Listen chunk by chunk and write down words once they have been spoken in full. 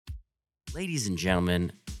Ladies and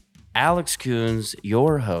gentlemen, Alex Coons,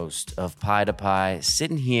 your host of Pie to Pie,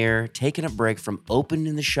 sitting here taking a break from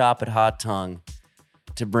opening the shop at Hot Tongue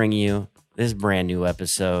to bring you this brand new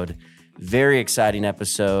episode. Very exciting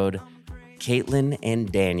episode. Caitlin and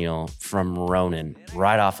Daniel from Ronan,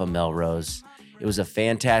 right off of Melrose. It was a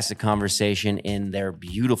fantastic conversation in their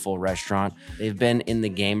beautiful restaurant. They've been in the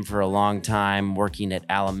game for a long time, working at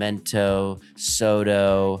Alimento,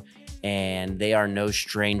 Soto, and they are no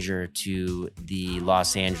stranger to the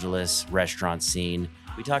Los Angeles restaurant scene.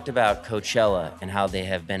 We talked about Coachella and how they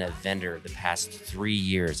have been a vendor the past 3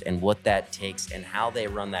 years and what that takes and how they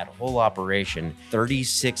run that whole operation.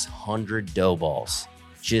 3,600 dough balls.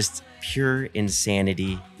 Just pure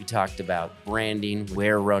insanity. We talked about branding,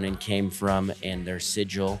 where Ronan came from, and their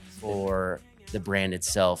sigil for the brand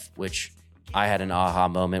itself, which I had an aha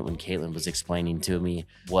moment when Caitlin was explaining to me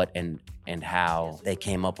what and how they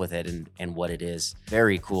came up with it and what it is.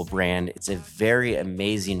 Very cool brand. It's a very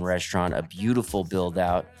amazing restaurant, a beautiful build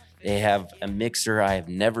out. They have a mixer I have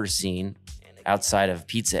never seen outside of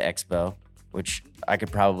Pizza Expo, which I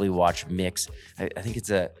could probably watch mix. I think is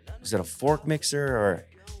it a fork mixer or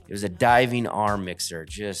it was a diving arm mixer,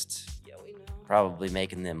 just probably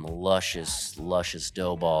making them luscious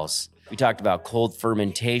dough balls. We talked about cold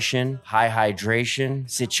fermentation, high hydration,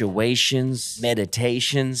 situations,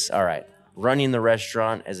 meditations. All right, running the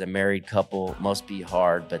restaurant as a married couple must be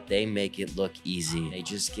hard, but they make it look easy. They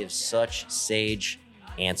just give such sage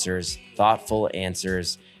answers, thoughtful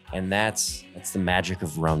answers, and that's the magic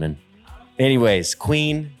of Ronan. Anyways,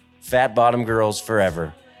 Queen, fat bottom girls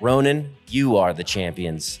forever. Ronan, you are the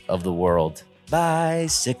champions of the world.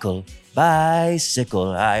 Bicycle,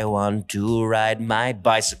 I want to ride my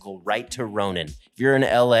bicycle right to Ronan. If you're in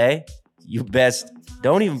LA, you best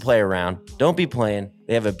don't even play around. Don't be playing.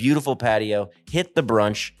 They have a beautiful patio. Hit the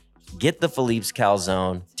brunch. Get the Philippe's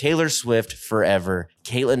calzone. Taylor Swift forever.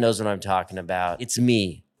 Caitlin knows what I'm talking about. It's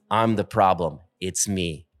me. I'm the problem. It's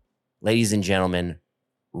me. Ladies and gentlemen,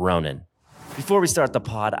 Ronan. Before we start the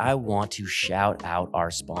pod, I want to shout out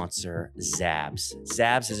our sponsor, Zabs.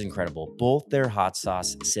 Zabs is incredible. Both their hot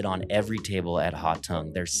sauce sit on every table at Hot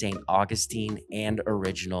Tongue. Their St. Augustine and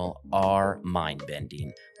original are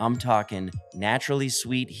mind-bending. I'm talking naturally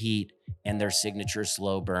sweet heat and their signature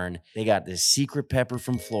slow burn. They got this secret pepper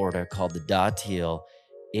from Florida called the Datil.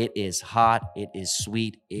 It is hot, it is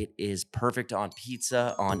sweet, it is perfect on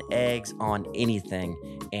pizza, on eggs, on anything.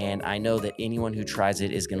 And I know that anyone who tries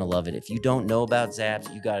it is gonna love it. If you don't know about Zabs,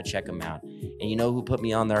 you gotta check them out. And you know who put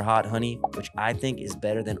me on their hot honey, which I think is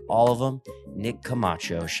better than all of them? Nick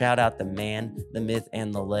Camacho. Shout out the man, the myth,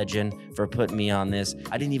 and the legend for putting me on this.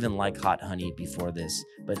 I didn't even like hot honey before this,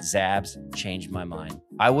 but Zabs changed my mind.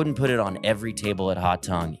 I wouldn't put it on every table at Hot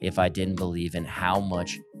Tongue if I didn't believe in how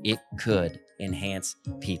much it could enhance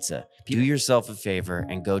pizza. Do yourself a favor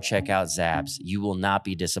and go check out Zabs. You will not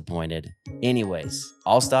be disappointed. Anyways,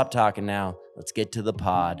 I'll stop talking now. Let's get to the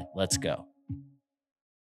pod. Let's go.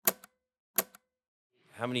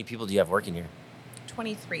 How many people do you have working here?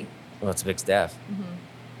 23. Well, that's a big staff. Mm-hmm.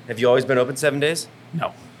 Have you always been open 7 days?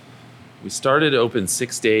 No. We started open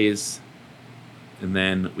 6 days, and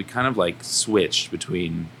then we kind of like switched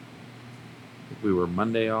between. We were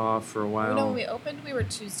Monday off for a while. No, when we opened, we were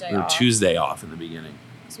Tuesday off. We were Tuesday off in the beginning.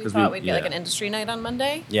 So we thought we'd get like an industry night on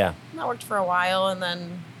Monday. Yeah. And that worked for a while, and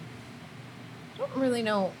then I don't really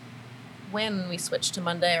know when we switched to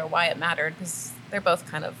Monday or why it mattered, because they're both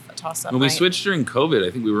kind of a toss-up. When we switched during COVID,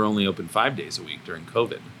 I think we were only open 5 days a week during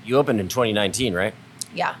COVID. You opened in 2019, right?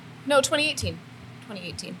 Yeah. No, 2018.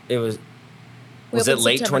 2018. It was it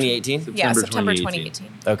late 2018? Yeah, September 2018.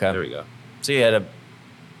 Okay. There we go. So you had a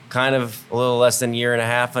kind of a little less than a year and a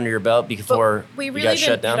half under your belt before we really you got shut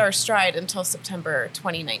didn't down? hit our stride until September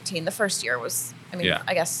 2019. The first year was,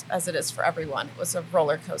 I guess as it is for everyone, it was a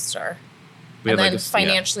roller coaster. And then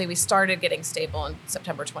financially, we started getting stable in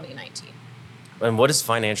September 2019. And what does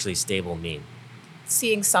financially stable mean?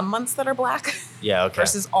 Seeing some months that are black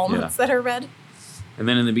versus all months that are red. And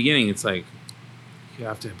then in the beginning, it's like you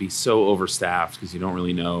have to be so overstaffed because you don't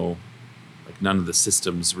really know. Like none of the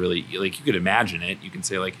systems really, like you could imagine it. You can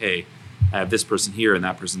say like, hey, I have this person here and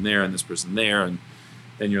that person there and this person there. And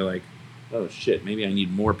then you're like, oh shit, maybe I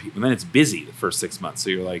need more people. And then it's busy the first 6 months. So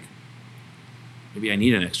you're like, maybe I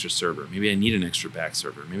need an extra server. Maybe I need an extra back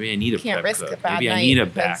server. Maybe I need a prep cook. Maybe I need a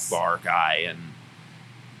back bar guy.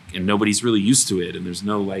 And nobody's really used to it. And there's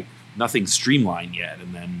nothing streamlined yet.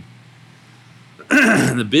 And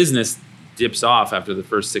then the business dips off after the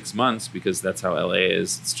first 6 months because that's how LA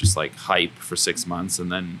is. It's just like hype for 6 months. And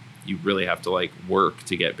then you really have to like work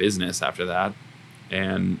to get business after that.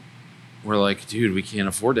 And we're like, dude, we can't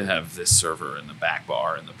afford to have this server and the back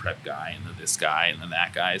bar and the prep guy and this guy and then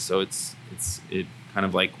that guy. So it kind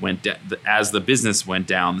of like went down. As the business went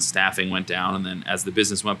down, the staffing went down. And then as the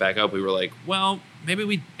business went back up, we were like, well, maybe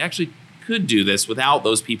we actually could do this without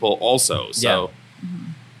those people also. So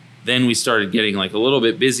then we started getting like a little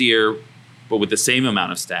bit busier, but with the same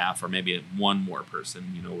amount of staff or maybe one more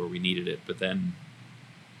person, you know, where we needed it. But then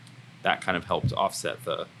that kind of helped offset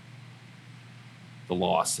the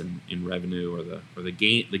loss in revenue or the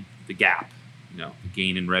gain, the gap, you know, the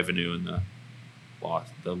gain in revenue and the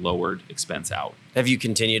lowered expense out. Have you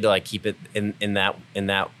continued to like keep it in that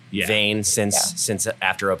vein since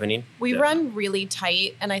after opening? We run really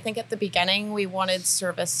tight, and I think at the beginning we wanted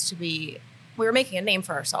service to be. We were making a name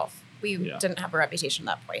for ourselves. We didn't have a reputation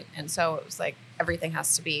at that point, and so it was like everything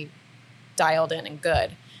has to be dialed in and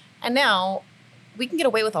good. And now we can get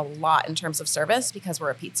away with a lot in terms of service because we're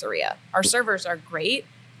a pizzeria. Our servers are great,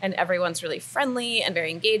 and everyone's really friendly and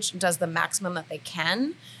very engaged and does the maximum that they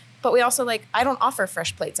can. But we also I don't offer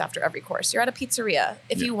fresh plates after every course. You're at a pizzeria.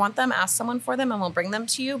 If you want them, ask someone for them and we'll bring them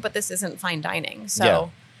to you. But this isn't fine dining.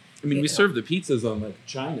 So, I mean, we serve the pizzas on like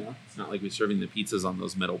china. It's not like we're serving the pizzas on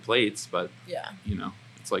those metal plates, but you know,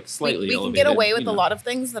 it's like slightly we elevated. can get away with a lot of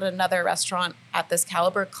things that another restaurant at this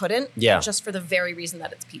caliber couldn't. Yeah. Just for the very reason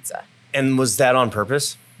that it's pizza. And was that on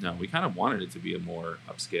purpose? No, we kind of wanted it to be a more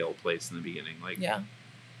upscale place in the beginning. Like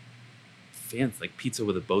fans like pizza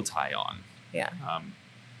with a bow tie on. Yeah.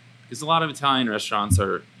 Because a lot of Italian restaurants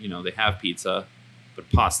are, you know, they have pizza, but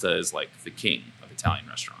pasta is like the king of Italian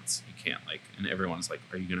restaurants. You can't and everyone's like,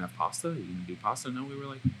 are you going to have pasta? Are you going to do pasta? No, we were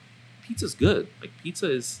like, pizza's good. Like pizza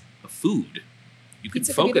is a food. You can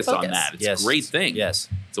focus on that. It's a great thing. Yes.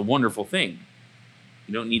 It's a wonderful thing.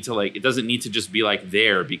 You don't need to it doesn't need to just be like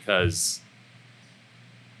there because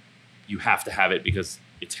you have to have it because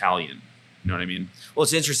Italian. You know what I mean? Well,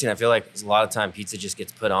 it's interesting. I feel like a lot of time pizza just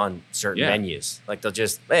gets put on certain menus. Like they'll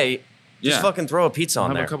just, fucking throw a pizza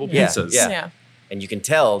on there. Have a couple pizzas. Yeah. And you can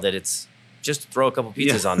tell that it's just throw a couple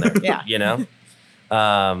pizzas on there. You know?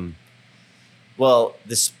 Well,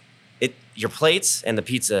 your plates and the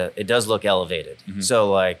pizza, it does look elevated. Mm-hmm.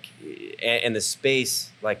 So and the space,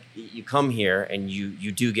 you come here and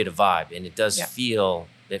you do get a vibe, and it does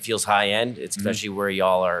it feels high end. It's especially where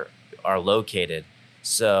y'all are located.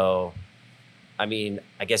 So, I mean,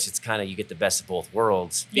 I guess it's kind of, you get the best of both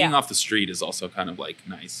worlds. Being off the street is also kind of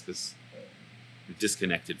nice because you're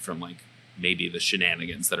disconnected from maybe the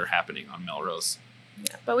shenanigans that are happening on Melrose.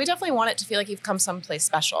 Yeah, but we definitely want it to feel like you've come someplace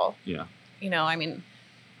special. Yeah. You know, I mean,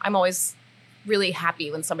 I'm always really happy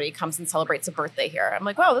when somebody comes and celebrates a birthday here. I'm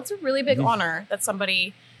like, wow, that's a really big honor that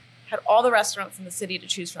somebody had all the restaurants in the city to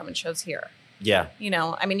choose from and chose here. Yeah. You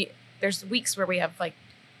know, I mean, there's weeks where we have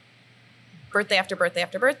birthday after birthday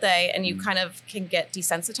after birthday, and you kind of can get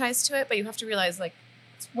desensitized to it, but you have to realize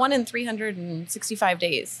it's 1 in 365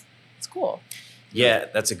 days. It's cool. Yeah,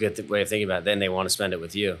 that's a good way of thinking about it. Then they want to spend it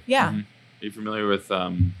with you. Yeah. Mm-hmm. Are you familiar with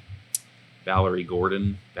Valerie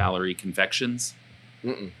Gordon, Valerie Confections?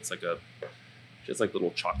 Mm-mm. It's she has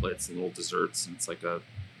little chocolates and little desserts, and it's like a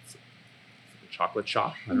chocolate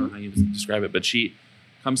shop. I don't know how you describe it, but she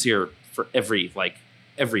comes here for every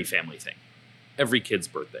family thing, every kid's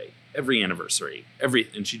birthday, every anniversary,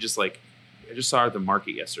 and she just I just saw her at the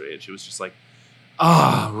market yesterday, and she was just like,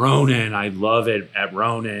 Ronan, I love it at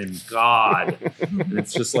Ronan, God. And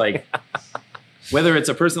it's just whether it's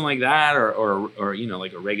a person like that or you know,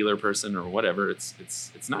 a regular person or whatever, it's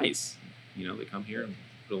nice. You know, they come here and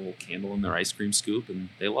put a little candle in their ice cream scoop, and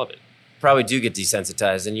they love it. Probably do get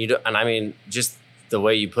desensitized, and I mean, just the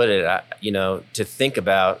way you put it, you know, to think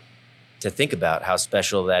about how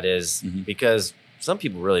special that is, because some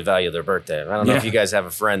people really value their birthday. I don't know if you guys have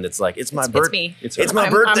a friend that's it's my birthday. It's my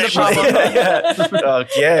birthday. I'm the problem.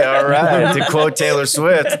 Okay, all right. To quote Taylor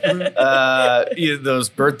Swift, those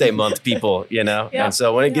birthday month people, you know. Yeah. And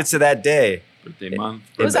so when it gets to that day, birthday month.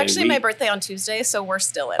 It was actually my birthday on Tuesday, so we're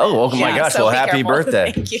still in it. Oh my gosh! So well, happy careful.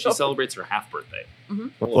 birthday! Thank you. She celebrates her half birthday.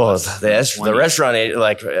 Mm-hmm. Well, the restaurant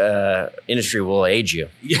industry will age you.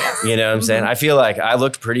 Yeah. You know what I'm saying? I feel like I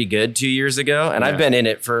looked pretty good 2 years ago, and I've been in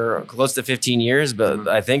it for close to 15 years. But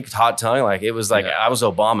I think hot tongue, it was I was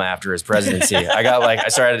Obama after his presidency. I got I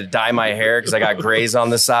started to dye my hair because I got grays on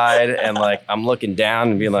the side, and I'm looking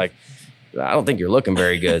down and being I don't think you're looking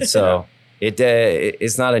very good. So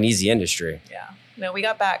it's not an easy industry. Yeah. No, we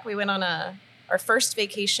got back. We went on our first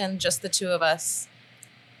vacation, just the two of us,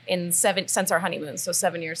 since our honeymoon, so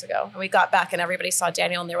 7 years ago. And we got back and everybody saw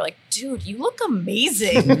Daniel and they were like, dude, you look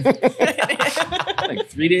amazing. Like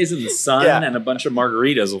 3 days in the sun and a bunch of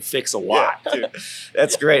margaritas will fix a lot. Dude,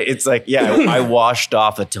 that's great. It's like, I washed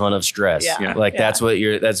off a ton of stress. Yeah. Like that's what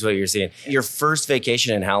you're seeing. Your first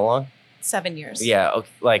vacation in how long? 7 years. Yeah. Okay,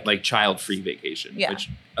 like child-free vacation. Yeah. Which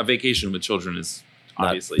a vacation with children is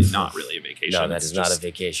obviously not really a vacation. No, that It's is not a just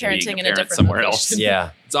vacation. Parenting in a different somewhere location. else.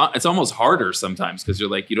 Yeah. It's almost harder sometimes because you're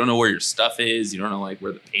like, you don't know where your stuff is. You don't know like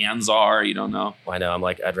where the pans are. You don't know. I know. I'm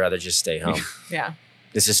like, I'd rather just stay home. Yeah.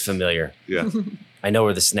 This is familiar. Yeah. I know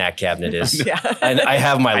where the snack cabinet is. Yeah. And I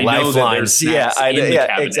have my I know that lifelines. there's Yeah, snacks in the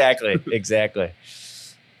cabinet. exactly.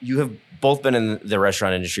 You have both been in the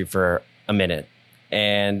restaurant industry for a minute,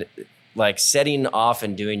 and like setting off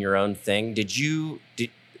and doing your own thing.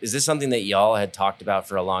 Is this something that y'all had talked about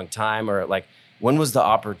for a long time, or like when was the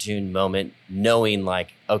opportune moment, knowing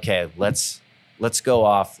like, okay, let's go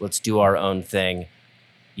off, let's do our own thing?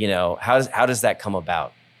 You know, how does that come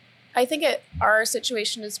about? I think our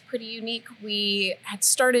situation is pretty unique. We had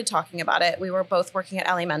started talking about it. We were both working at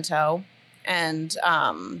Alimento, and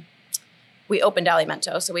we opened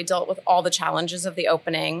Alimento. So we dealt with all the challenges of the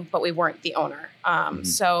opening, but we weren't the owner.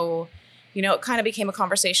 So, you know, it kind of became a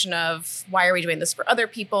conversation of why are we doing this for other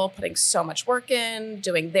people, putting so much work in,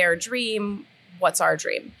 doing their dream. What's our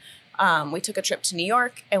dream? We took a trip to New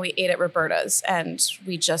York and we ate at Roberta's and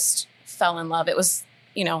we just fell in love. It was,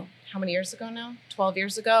 you know, how many years ago now? 12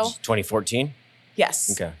 years ago? 2014? Yes.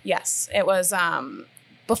 Okay. Yes. It was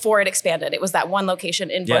before it expanded. It was that one location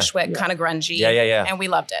in Bushwick, kind of grungy. Yeah. And we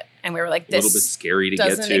loved it. And we were like, A little this bit scary to get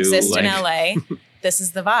to. doesn't exist in like- LA. This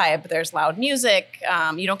is the vibe. There's loud music.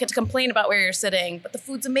 You don't get to complain about where you're sitting, but the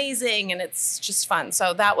food's amazing and it's just fun.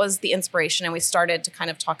 So that was the inspiration. And we started to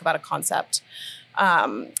kind of talk about a concept.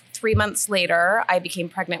 3 months later, I became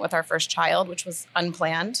pregnant with our first child, which was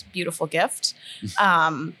unplanned, beautiful gift.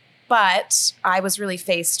 But I was really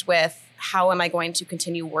faced with how am I going to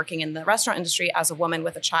continue working in the restaurant industry as a woman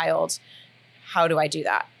with a child? How do I do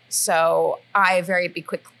that? So I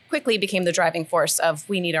quickly became the driving force of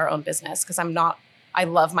we need our own business because I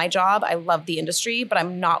love my job. I love the industry, but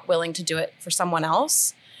I'm not willing to do it for someone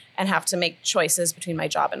else and have to make choices between my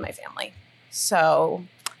job and my family. So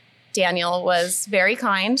Daniel was very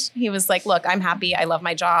kind. He was like, look, I'm happy. I love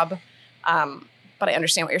my job. But I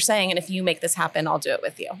understand what you're saying. And if you make this happen, I'll do it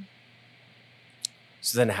with you.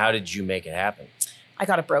 So then how did you make it happen? I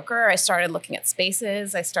got a broker. I started looking at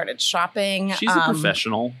spaces. I started shopping. She's a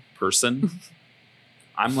professional person.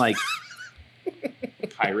 I'm like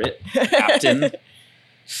pirate captain.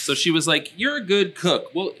 So she was like, you're a good cook.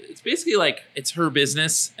 Well, it's basically like it's her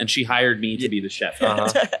business and she hired me to be the chef.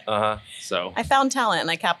 So I found talent and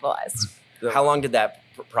I capitalized. How long did that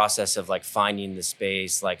process of like finding the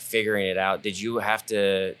space, like figuring it out? Did you have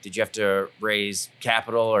to raise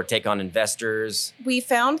capital or take on investors? We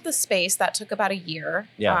found the space. That took about a year.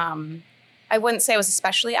 Yeah. I wouldn't say I was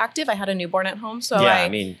especially active. I had a newborn at home. So I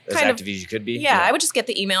mean, as kind active as you could be. Yeah, I would just get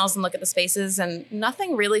the emails and look at the spaces and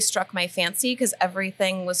nothing really struck my fancy because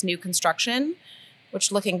everything was new construction,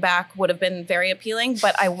 which looking back would have been very appealing.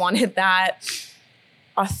 But I wanted that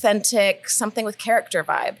authentic, something with character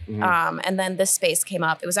vibe. And then this space came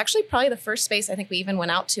up. It was actually probably the first space I think we even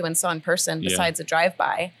went out to and saw in person besides a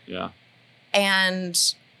drive-by. Yeah. And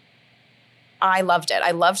I loved it.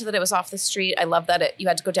 I loved that it was off the street. I loved that you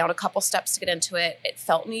had to go down a couple steps to get into it. It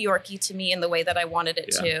felt New Yorky to me in the way that I wanted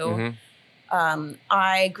it to.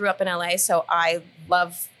 I grew up in LA, so I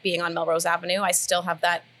love being on Melrose Avenue. I still have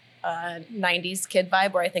that 90s kid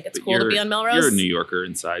vibe where I think it's cool to be on Melrose. You're a New Yorker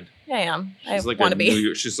inside. Yeah, I am. She's I want to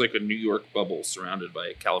be. She's like a New York bubble surrounded by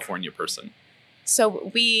a California person.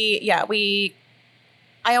 So I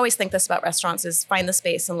always think this about restaurants is find the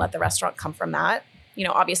space and let the restaurant come from that. You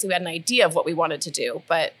know, obviously we had an idea of what we wanted to do,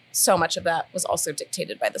 but so much of that was also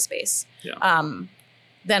dictated by the space. Yeah.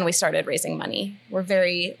 Then we started raising money. We're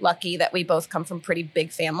very lucky that we both come from pretty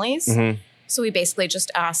big families. So we basically just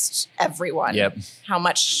asked everyone, how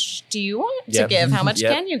much do you want to give? How much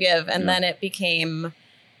can you give? And then it became,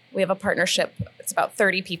 we have a partnership. It's about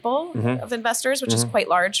 30 people of investors, which is quite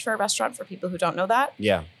large for a restaurant for people who don't know that.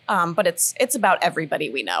 Yeah. But it's about everybody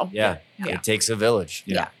we know. Yeah. It takes a village.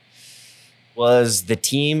 Yeah. Was the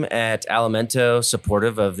team at Alimento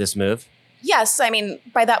supportive of this move? Yes. I mean,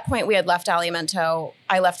 by that point we had left Alimento.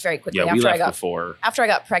 I left very quickly. Yeah, we left before. After I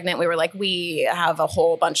got pregnant, we were like, we have a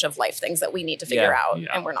whole bunch of life things that we need to figure out.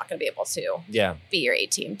 Yeah. And we're not going to be able to be your A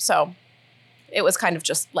team. So it was kind of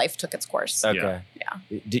just life took its course. Okay.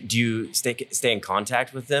 Yeah. Do you stay in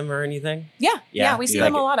contact with them or anything? Yeah. We see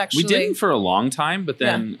them a lot, actually. We didn't for a long time, but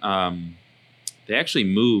then they actually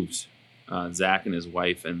moved Zach and his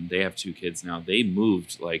wife, and they have 2 kids now. They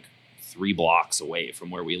moved like 3 blocks away from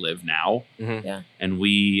where we live now. Mhm. Yeah. And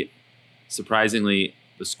we, surprisingly,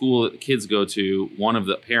 the school that the kids go to, one of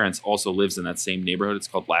the parents also lives in that same neighborhood. It's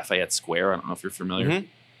called Lafayette Square. I don't know if you're familiar.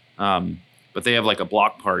 But they have like a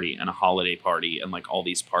block party and a holiday party and like all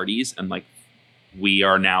these parties. And like we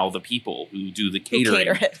are now the people who do the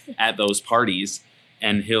catering at those parties.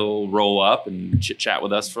 And he'll roll up and chit chat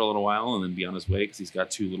with us for a little while and then be on his way because he's got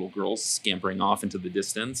 2 little girls scampering off into the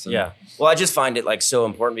distance. And Yeah. Well, I just find it like so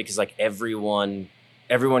important because like everyone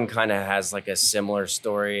kind of has like a similar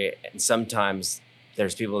story, and sometimes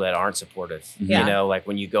there's people that aren't supportive. Yeah. You know, like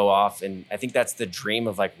when you go off, and I think that's the dream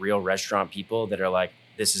of like real restaurant people that are like,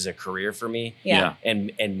 this is a career for me. Yeah.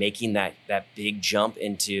 And making that big jump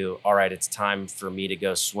into, all right, it's time for me to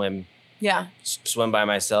go swim by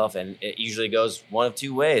myself, and it usually goes one of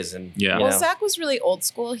 2 ways. And Yeah. Well, Zach was really old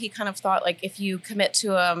school. He kind of thought like if you commit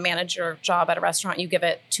to a manager job at a restaurant, you give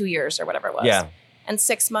it 2 years or whatever it was. Yeah. And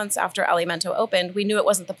 6 months after Alimento opened, we knew it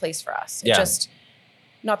wasn't the place for us. It Yeah. just,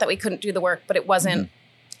 not that we couldn't do the work, but it wasn't.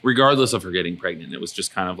 regardless of her getting pregnant, it was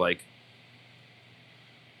just kind of like,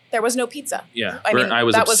 There was no pizza. yeah. I mean, I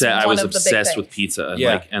was that was upset. I one was of the big obsessed things. with pizza.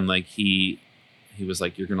 Yeah. And like he was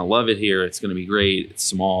like, you're gonna love it here. It's gonna be great. It's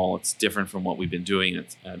small. It's different from what we've been doing.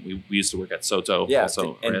 And we used to work at Soto. Yeah,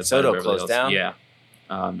 Also, and right outside Soto of Beverly closed Hills. down? Yeah.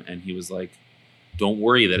 And he was like, don't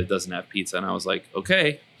worry that it doesn't have pizza. And I was like,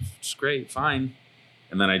 okay, it's great, fine.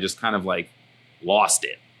 And then I just kind of like lost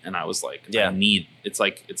it. And I was like, Yeah. it's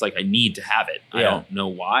like I need to have it. I Yeah. don't know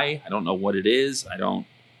why. I don't know what it is. I don't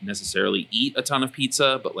necessarily eat a ton of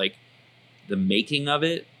pizza, but like the making of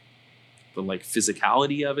it, the like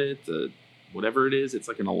physicality of it, the whatever it is, it's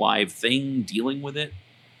like an alive thing dealing with it.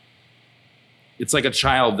 It's like a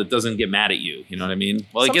child that doesn't get mad at you. You know what I mean?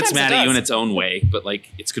 Well, it gets Sometimes mad it at you in does. its own way, but like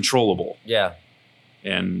it's controllable. Yeah.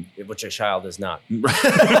 And Which a child is not.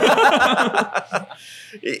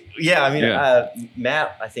 Yeah, I mean,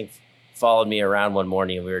 Matt, I think, followed me around one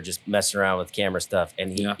morning, and we were just messing around with camera stuff.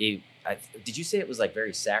 And did you say it was like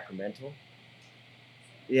very sacramental?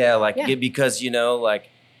 Yeah, like because like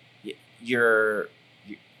you're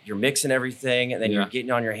mixing everything, and then you're getting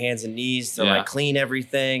on your hands and knees to like clean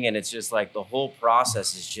everything, and it's just like the whole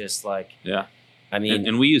process is just like I mean,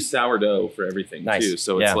 and we use sourdough for everything too,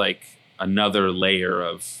 so it's like another layer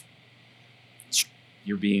of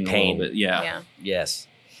you're being pain. a little bit Yes.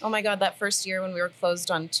 Oh my God, that first year when we were closed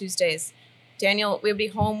on Tuesdays, Daniel, we would be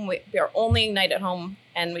home, our only night at home,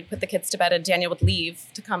 and we'd put the kids to bed, and Daniel would leave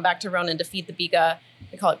to come back to Ronan to feed the biga,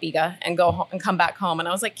 we call it biga, and go home and come back home. And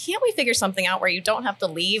I was like, can't we figure something out where you don't have to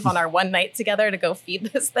leave on our one night together to go feed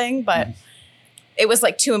this thing? But it was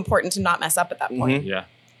like too important to not mess up at that point. Yeah.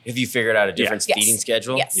 Have you figured out a different feeding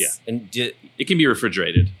schedule? Yes. Yeah. And It can be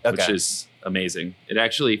refrigerated, which Okay. is amazing. It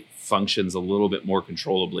actually functions a little bit more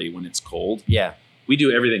controllably when it's cold. yeah. We do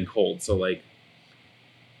everything cold. So like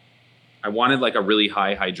I wanted like a really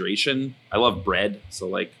high hydration. I love bread. So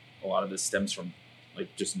like a lot of this stems from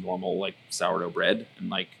like just normal like sourdough bread. And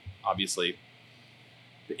like obviously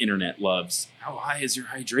the internet loves, how high is your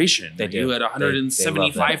hydration? They Are do. you at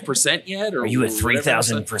 175% yet? Or Are you at whatever?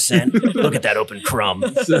 3,000%? Look at that open crumb.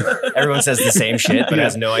 Everyone says the same shit, but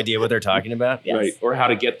has no idea what they're talking about. Yes. Right. Or how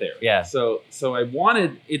to get there. Yeah. So I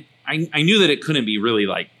wanted it. I knew that it couldn't be really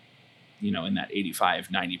like, in that 85,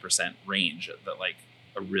 90% range that like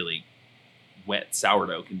a really wet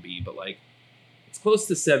sourdough can be, but like it's close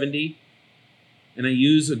to 70. And I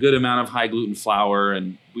use a good amount of high gluten flour.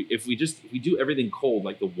 And if we do everything cold,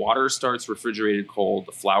 like the water starts refrigerated cold,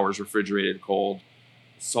 the flour's refrigerated cold,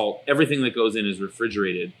 salt, everything that goes in is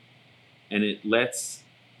refrigerated. And it lets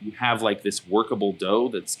you have like this workable dough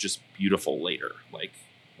that's just beautiful later. Like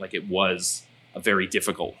it was a very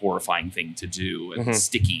difficult, horrifying thing to do and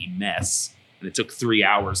sticky mess. And it took 3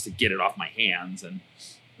 hours to get it off my hands.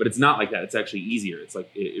 But it's not like that. It's actually easier. It's like,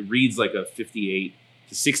 it reads like a 58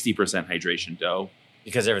 to 60% hydration dough.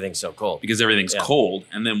 Because everything's so cold. Because everything's cold.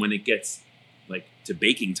 And then when it gets like to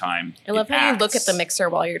baking time, I love it how you acts. look at the mixer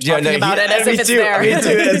while you're talking about it as if it's there. Me too.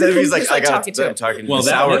 As if he's like, Just I got talking to I'm it. talking Well, to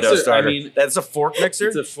the that sourdough mixer, starter. I mean, That's a fork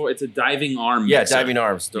mixer? It's a diving arm Yeah, mixer. diving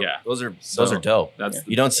arms. Yeah. Those are So dope. That's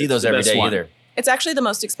You don't see it's those the every best day one. either. It's actually the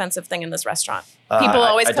most expensive thing in this restaurant. People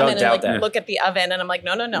always I come don't in doubt and like that. look at the oven, and I'm like,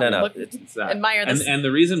 no. No. Look, It's that. admire this. And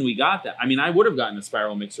the reason we got that, I mean, I would have gotten a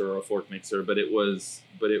spiral mixer or a fork mixer, but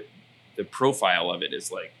the profile of it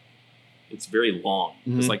is like, it's very long.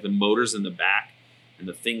 It's like the motor's in the back and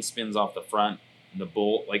the thing spins off the front and the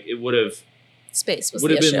bolt, like it would have Space was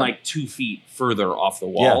been the issue. like 2 feet further off the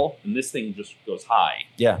wall. And this thing just goes high.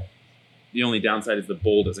 Yeah. The only downside is the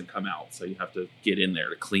bowl doesn't come out, so you have to get in there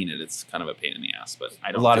to clean it. It's kind of a pain in the ass, but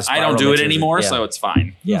I don't do it anymore, so it's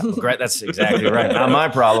fine. Yeah, great. That's exactly right. Not my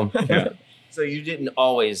problem. So you didn't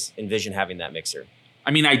always envision having that mixer?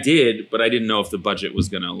 I mean, I did, but I didn't know if the budget was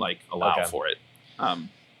going to allow for it.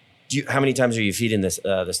 How many times are you feeding this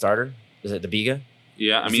the starter? Is it the Biga?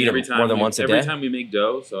 Yeah, I mean, every time. More than once a day? Every time we make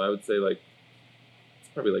dough, so I would say it's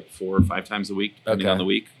probably 4 or 5 times a week, depending on the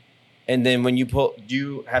week. And then when you pull,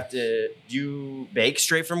 do you bake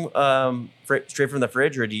straight from the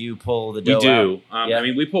fridge, or do you pull the dough We do. out? I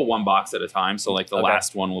mean, we pull one box at a time, so the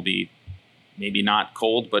last one will be maybe not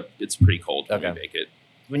cold, but it's pretty cold when we bake it.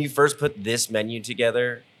 When you first put this menu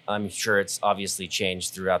together, I'm sure it's obviously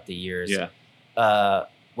changed throughout the years. Yeah.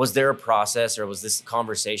 Was there a process, or was this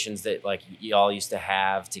conversations that y'all used to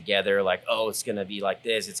have together? It's going to be like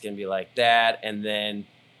this, it's going to be like that. And then,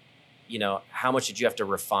 how much did you have to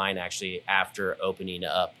refine actually after opening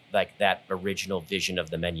up that original vision of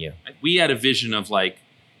the menu? We had a vision of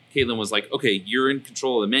Caitlin was okay, you're in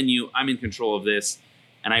control of the menu. I'm in control of this.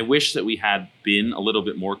 And I wish that we had been a little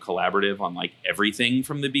bit more collaborative on everything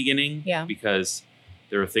from the beginning. Yeah. Because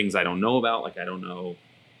there are things I don't know about.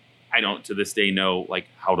 I don't to this day know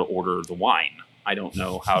how to order the wine. I don't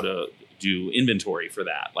know how to do inventory for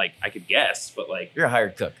that. I could guess, but you're a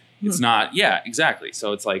hired cook. It's not. Yeah, exactly.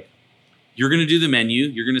 So it's you're going to do the menu.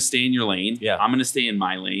 You're going to stay in your lane. Yeah. I'm going to stay in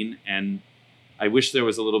my lane. And I wish there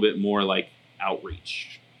was a little bit more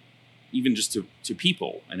outreach, even just to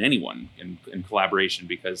people and anyone in collaboration,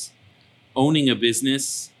 because owning a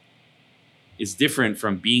business is different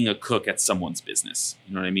from being a cook at someone's business.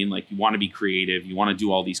 You know what I mean? You want to be creative. You want to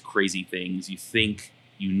do all these crazy things. You think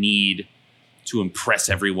you need to impress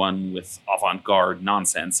everyone with avant-garde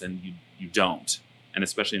nonsense, and you don't. And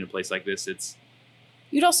especially in a place like this,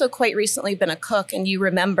 You'd also quite recently been a cook, and you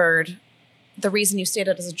remembered the reason you stayed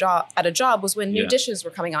at a job was when new dishes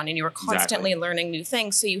were coming on, and you were constantly learning new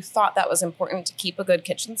things. So you thought that was important to keep a good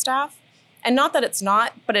kitchen staff. And not that it's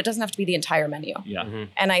not, but it doesn't have to be the entire menu. Yeah. Mm-hmm.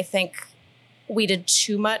 And I think we did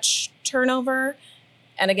too much turnover.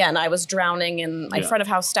 And again, I was drowning in front of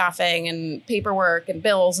house staffing and paperwork and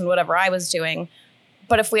bills and whatever I was doing.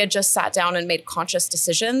 But if we had just sat down and made conscious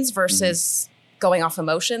decisions versus going off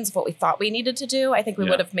emotions of what we thought we needed to do, I think we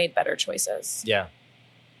would have made better choices. Yeah.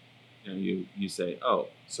 You say,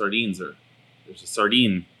 there's a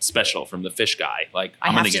sardine special from the fish guy.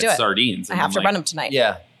 I'm going to get sardines. I have to run them tonight.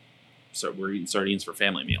 Yeah. So we're eating sardines for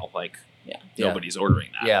family meal. Yeah. Nobody's ordering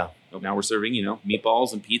that. Yeah. But now we're serving,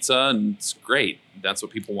 meatballs and pizza, and it's great. That's what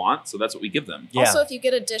people want. So that's what we give them. Yeah. Also, if you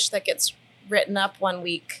get a dish that gets written up one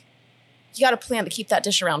week, you got to plan to keep that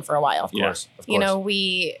dish around for a while. Of course.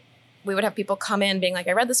 We would have people come in being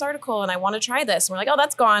I read this article and I want to try this. And we're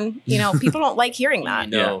that's gone. People don't like hearing that.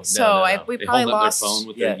 No. We they probably hold lost. up their phone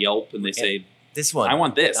with their Yelp and they say, this one. I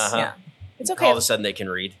want this. Uh-huh. Yeah. It's okay. All of a sudden they can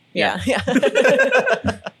read. Yeah.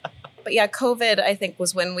 But COVID, I think,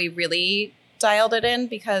 was when we really dialed it in,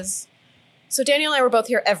 because Daniel and I were both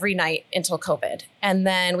here every night until COVID. And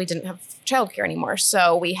then we didn't have childcare anymore.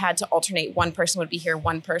 So we had to alternate. One person would be here,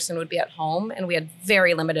 one person would be at home. And we had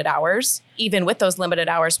very limited hours. Even with those limited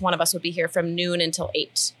hours, one of us would be here from noon until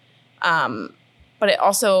 8. But it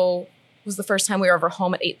also was the first time we were ever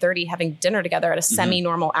home at 8:30 having dinner together at a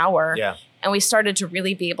semi-normal hour. Yeah. And we started to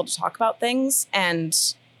really be able to talk about things and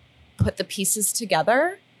put the pieces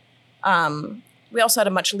together. We also had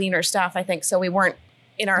a much leaner staff, I think. So we weren't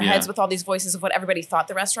in our heads with all these voices of what everybody thought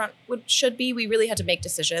the restaurant should be. We really had to make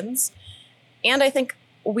decisions. And I think,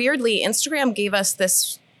 weirdly, Instagram gave us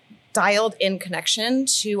this dialed in connection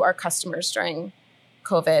to our customers during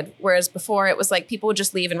COVID. Whereas before it was people would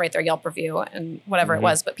just leave and write their Yelp review and whatever it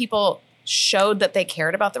was. But people showed that they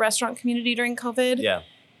cared about the restaurant community during COVID. Yeah.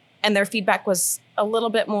 And their feedback was a little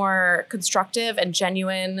bit more constructive and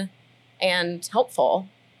genuine and helpful.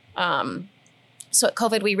 So at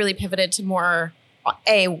COVID, we really pivoted to more,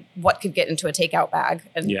 what could get into a takeout bag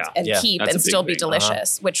and keep and still be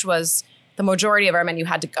delicious, which was the majority of our menu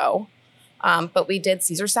had to go. But we did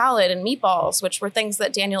Caesar salad and meatballs, which were things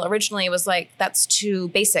that Daniel originally was that's too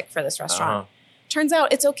basic for this restaurant. Turns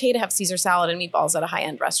out it's okay to have Caesar salad and meatballs at a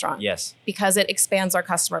high-end restaurant. Yes. Because it expands our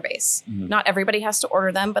customer base. Not everybody has to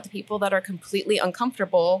order them, but the people that are completely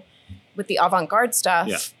uncomfortable with the avant-garde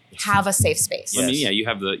stuff have a safe space. Yes. I mean, you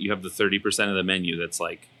have the 30% of the menu that's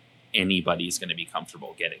anybody's going to be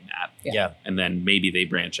comfortable getting that. Yeah. And then maybe they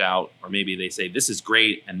branch out, or maybe they say, this is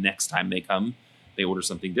great. And next time they come, they order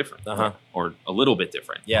something different or a little bit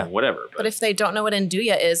different or whatever. But if they don't know what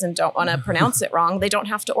andouille is and don't want to pronounce it wrong, they don't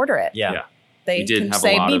have to order it. Yeah. They can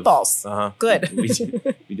say meatballs. Good.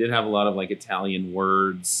 We did have a lot of Italian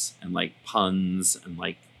words and puns and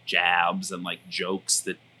jabs and like jokes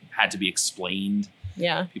that had to be explained.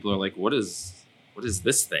 Yeah. People are like, what is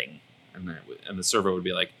this thing? And the server would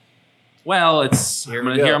be like, well, I'm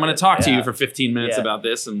going to talk to you for 15 minutes about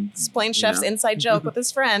this. And explain chef's inside joke with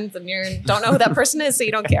his friends, and you don't know who that person is, so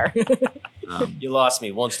you don't care. You lost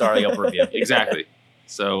me. 1 star Yelp review. Exactly.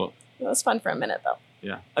 So it was fun for a minute, though.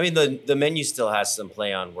 Yeah. I mean, the menu still has some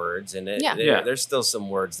play on words, and there's still some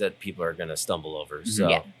words that people are going to stumble over.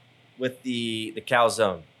 So with the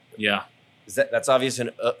calzone, that's obviously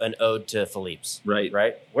an ode to Philippe's,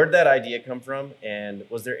 right? Where did that idea come from, and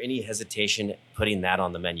was there any hesitation putting that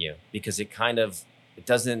on the menu? Because it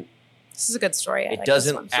doesn't. This is a good story. It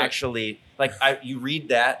doesn't actually you read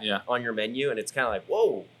that on your menu, and it's kind of like,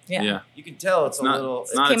 whoa, you can tell it's a little.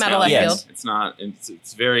 It came out of left field. It's not.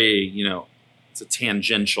 It's very it's a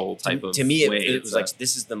tangential type of. To me, way. it was like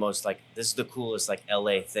this is the coolest like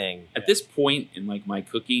LA thing. At this point in like my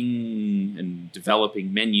cooking and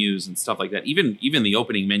developing menus and stuff like that, even the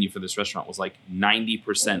opening menu for this restaurant was like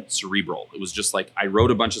 90% cerebral. It was just like I wrote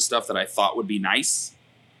a bunch of stuff that I thought would be nice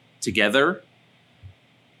together,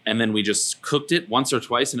 and then we just cooked it once or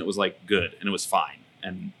twice, and it was like good, and it was fine,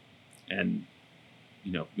 and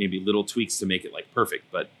maybe little tweaks to make it like perfect,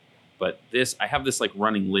 but this, I have this like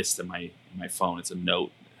running list in my phone. It's a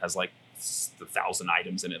note. It has like 1,000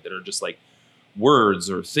 items in it that are just like words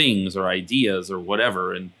or things or ideas or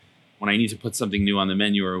whatever. And when I need to put something new on the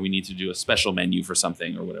menu, or we need to do a special menu for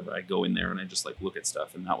something or whatever, I go in there and I just like look at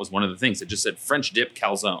stuff. And that was one of the things. It just said French dip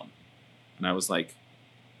calzone. And I was like,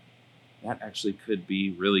 that actually could be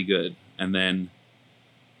really good. And then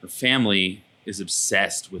her family is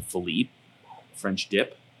obsessed with Philippe, French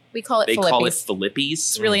dip. We call it They Philippe's. call it Philippe's.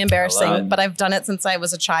 It's really embarrassing, but I've done it since I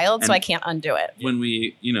was a child, so I can't undo it. When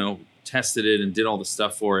we, tested it and did all the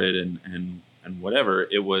stuff for it and whatever,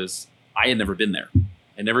 it was, I had never been there.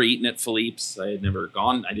 I'd never eaten at Philippe's. I had never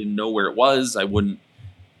gone. I didn't know where it was. I wouldn't,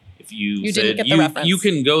 if you said, didn't get the reference. You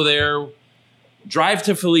can go there, drive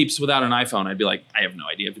to Philippe's without an iPhone, I'd be like, I have no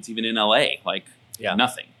idea if it's even in LA. Like,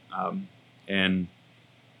 nothing. And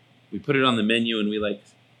we put it on the menu, and we like,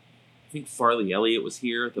 I think Farley Elliott was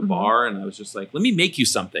here at the bar, and I was just like, let me make you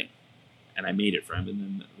something. And I made it for him. And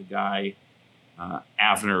then the guy,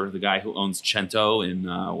 Avner, the guy who owns Cento in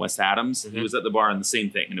West Adams, he was at the bar, and the same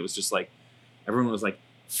thing. And it was just like, everyone was like,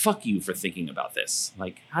 fuck you for thinking about this.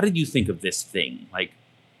 Like, how did you think of this thing? Like,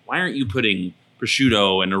 why aren't you putting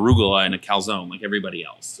prosciutto and arugula in a calzone like everybody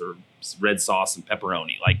else, or red sauce and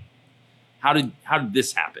pepperoni? Like, how did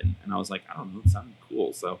this happen? And I was like, I don't know, it sounded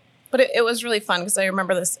cool. So. But it was really fun because I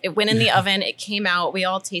remember this. It went in the oven. It came out. We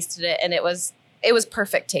all tasted it, and it was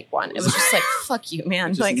perfect. Take one. It was just like, fuck you,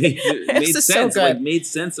 man. Like it made this is sense. so good. It made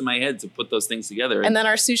sense in my head to put those things together. And then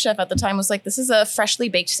our sous chef at the time was like, "This is a freshly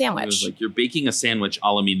baked sandwich." It was like, you're baking a sandwich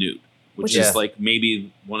a la minute, which is like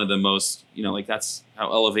maybe one of the most, like that's how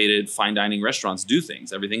elevated fine dining restaurants do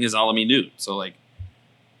things. Everything is a la minute. So like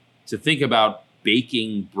to think about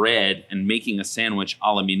baking bread and making a sandwich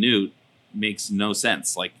a la minute makes no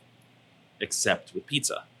sense. Like. Except with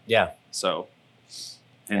pizza. Yeah. So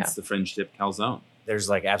hence the French dip calzone. There's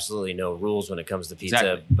like absolutely no rules when it comes to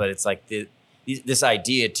pizza, but it's like this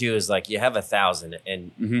idea too is like you have 1,000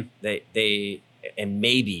 and they and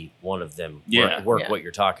maybe one of them work what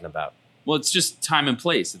you're talking about. Well, it's just time and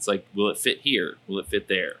place. It's like, will it fit here? Will it fit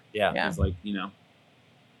there? Yeah. It's like,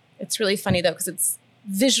 It's really funny though, because it's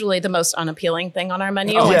visually the most unappealing thing on our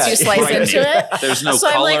menu once you slice into it. There's no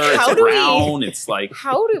color. Like, it's brown. It's like,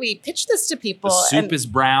 how do we pitch this to people? The soup is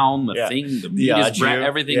brown. The meat is brown.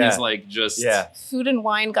 Everything is like just. Yeah. Food and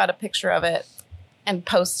Wine got a picture of it and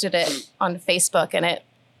posted it on Facebook, and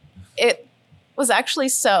it was actually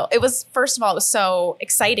first of all, it was so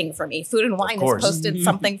exciting for me. Food and Wine has posted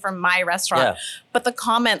something from my restaurant, but the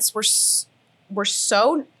comments were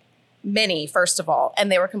so many, first of all,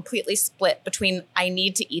 and they were completely split between I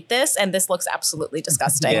need to eat this and this looks absolutely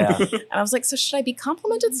disgusting. And I was like, so should I be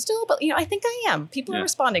complimented still? But I think I am. People are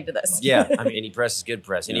responding to this. Yeah. I mean, any press is good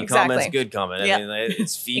press. Any comment's good comment. I mean,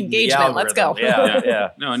 it's feeding engagement. The algorithm. Let's go. Yeah.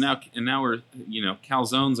 No, and now we're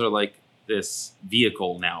calzones are like this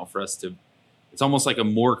vehicle now for us to. It's almost like a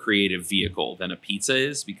more creative vehicle than a pizza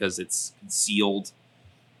is because it's concealed.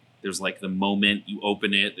 There's like the moment you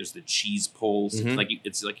open it, there's the cheese pulls.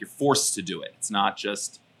 It's like you're forced to do it. It's not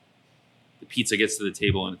just the pizza gets to the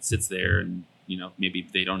table and it sits there and, maybe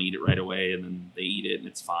they don't eat it right away and then they eat it and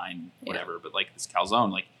it's fine, whatever. But like this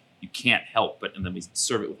calzone, like you can't help but, and then we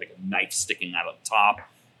serve it with like a knife sticking out of the top.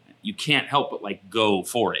 You can't help but like go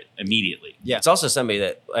for it immediately. Yeah. It's also something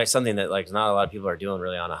that like not a lot of people are doing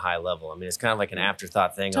really on a high level. I mean, it's kind of like an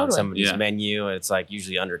afterthought thing on somebody's menu. And it's like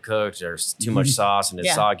usually undercooked or too much sauce and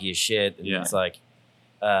it's soggy as shit. And it's like,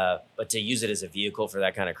 But to use it as a vehicle for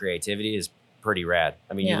that kind of creativity is pretty rad.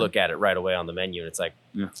 I mean, you look at it right away on the menu and it's like,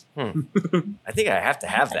 I think I have to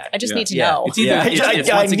have that. I just need to know. It's either,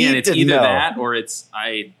 it's once again, it's either know. that or it's,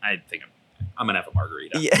 I think I'm going to have a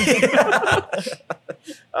margarita. Yeah.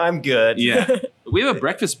 I'm good. Yeah. We have a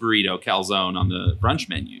breakfast burrito calzone on the brunch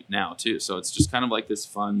menu now too. So it's just kind of like this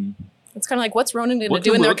fun. It's kind of like, what's Ronan going to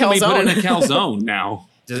do in their what can we put in a calzone? calzone now?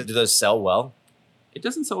 Do those sell well? It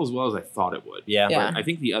doesn't sell as well as I thought it would. Yeah. Yeah. But I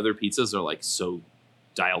think the other pizzas are like so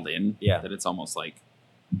dialed in that it's almost like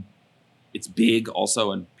it's big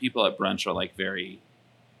also. And people at brunch are like very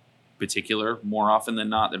particular more often than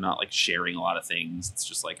not. They're not like sharing a lot of things. It's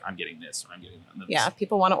just like, I'm getting this or I'm getting that. And then Yeah,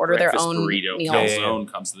 people want to order their own burrito meals.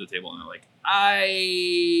 calzone comes to the table and they're like,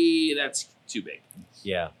 that's too big.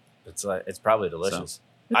 Yeah. It's probably delicious.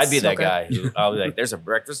 So, I'd be so that good. guy who I'll be like, there's a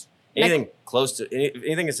breakfast. Anything close to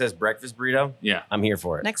anything that says breakfast burrito, I'm here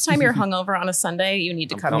for it. Next time you're hungover on a Sunday, you need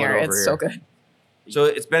to come here. It's so good. So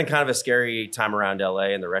it's been kind of a scary time around LA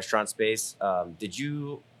in the restaurant space. Did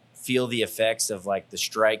you feel the effects of like the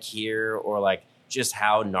strike here or like just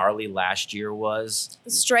how gnarly last year was?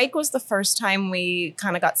 The strike was the first time we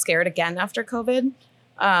kind of got scared again after COVID.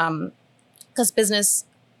 Because business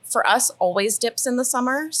for us always dips in the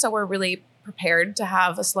summer. So we're really prepared to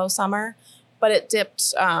have a slow summer. But it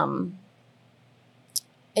dipped and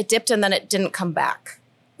then it didn't come back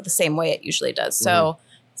the same way it usually does. So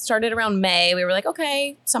started around May. We were like,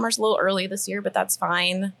 okay, summer's a little early this year, but that's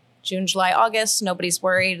fine. June, July, August, nobody's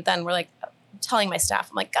worried. Then we're like telling my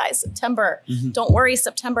staff, I'm like, guys, September, don't worry,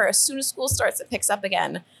 September. As soon as school starts, it picks up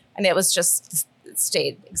again. And it was just, it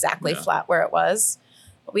stayed exactly flat where it was.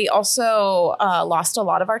 We also lost a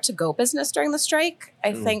lot of our to-go business during the strike.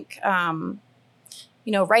 I think,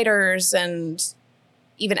 writers and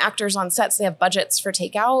even actors on sets, they have budgets for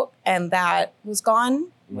takeout, and that was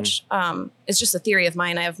gone, which is just a theory of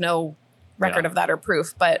mine. I have no record of that or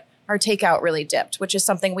proof, but our takeout really dipped, which is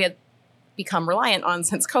something we had become reliant on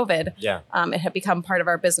since COVID. Yeah. It had become part of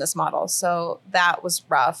our business model. So that was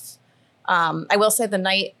rough. I will say the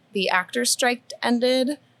night the actors' strike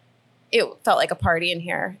ended, it felt like a party in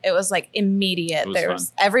here. It was like immediate. There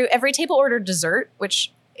was every table ordered dessert,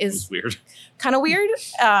 which is weird. Kind of weird.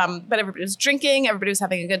 But everybody was drinking, everybody was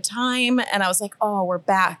having a good time. And I was like, oh, we're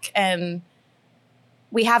back. And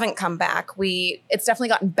we haven't come back. It's definitely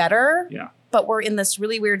gotten better. Yeah. But we're in this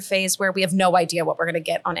really weird phase where we have no idea what we're going to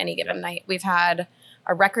get on any given night. We've had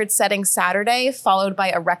a record-setting Saturday followed by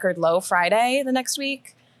a record low Friday the next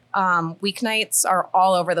week. Weeknights are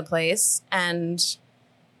all over the place. And,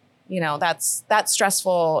 that's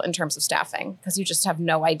stressful in terms of staffing because you just have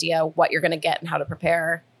no idea what you're going to get and how to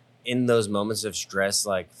prepare. In those moments of stress,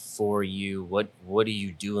 like for you, what do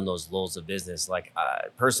you do in those lulls of business? Like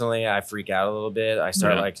personally, I freak out a little bit. I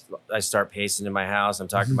start pacing in my house. I'm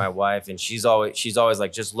talking to my wife, and she's always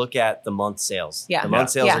like, just look at the month sales. Yeah. The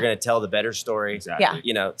month sales are going to tell the better story. Exactly.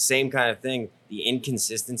 Yeah. Same kind of thing. The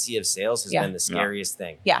inconsistency of sales has been the scariest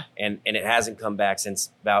thing. Yeah. And it hasn't come back since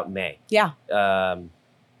about May. Yeah.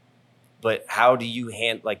 But how do you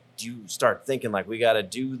do you start thinking like we got to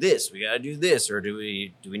do this, or do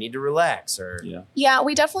we need to relax or? Yeah,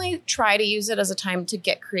 we definitely try to use it as a time to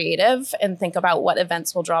get creative and think about what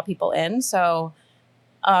events will draw people in. So,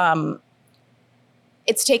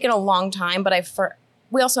 it's taken a long time, but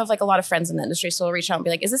we also have like a lot of friends in the industry, so we'll reach out and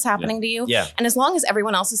be like, is this happening to you? Yeah. And as long as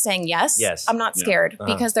everyone else is saying yes. I'm not scared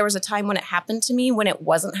because there was a time when it happened to me when it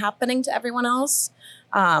wasn't happening to everyone else.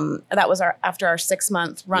 That was after our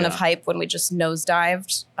 6-month run of hype when we just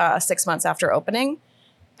nosedived 6 months after opening.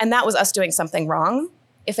 And that was us doing something wrong.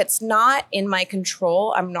 If it's not in my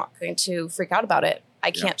control, I'm not going to freak out about it.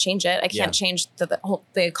 I can't change it. I can't change the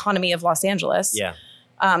economy of Los Angeles. Yeah.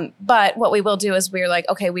 But what we will do is we're like,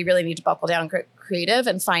 okay, we really need to buckle down and get creative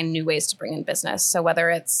and find new ways to bring in business. So whether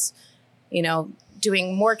it's,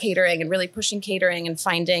 doing more catering and really pushing catering and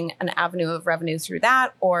finding an avenue of revenue through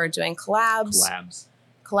that, or doing collabs.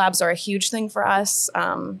 Collabs are a huge thing for us.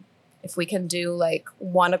 If we can do like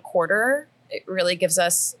one a quarter, it really gives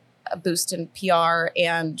us a boost in PR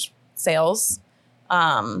and sales.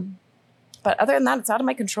 But other than that, it's out of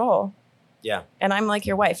my control. Yeah. And I'm like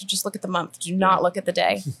your wife. Just look at the month. Do not look at the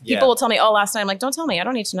day. People will tell me, oh, last night. I'm like, don't tell me. I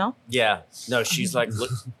don't need to know. Yeah. No, she's like,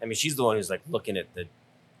 she's the one who's like looking at the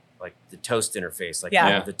toast in her face, like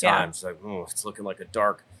all the time. She's like, oh, it's looking like a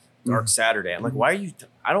dark Saturday. I'm like, why are you?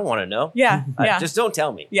 I don't want to know. Yeah. Just don't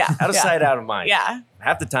tell me. Yeah. Out of sight, out of mind. Yeah.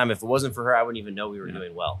 Half the time, if it wasn't for her, I wouldn't even know we were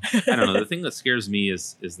doing well. I don't know. The thing that scares me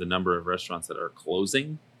is the number of restaurants that are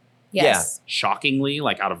closing. Yes. Shockingly,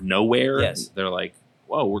 like out of nowhere. Yes. They're like,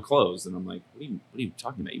 whoa, we're closed. And I'm like, what are you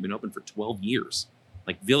talking about? You've been open for 12 years.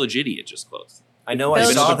 Like Village Idiot just closed. I know. They've I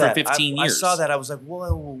been saw open for that. 15 I years. saw that. I was like,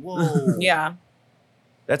 whoa. Yeah.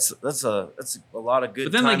 That's a lot of good.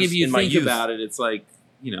 But then, like, times if you in my think youth. about it, it's like,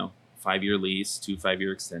 5-year lease, 2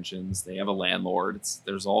 5-year extensions. They have a landlord.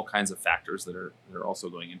 There's all kinds of factors that are also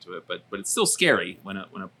going into it. But it's still scary when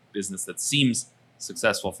a business that seems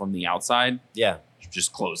successful from the outside,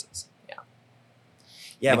 just closes.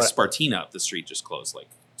 Yeah, like but Spartina up the street just closed like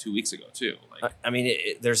 2 weeks ago too. Like, I mean,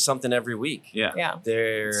 there's something every week. yeah,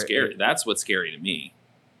 It's scary. That's what's scary to me.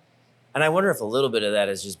 And I wonder if a little bit of that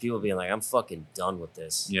is just people being like, "I'm fucking done with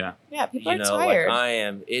this." Yeah, Yeah, people are tired. Like I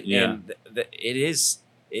am. It is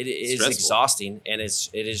Stressful. exhausting and it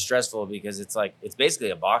is stressful because it's like it's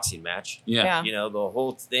basically a boxing match. yeah. The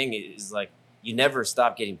whole thing is like you never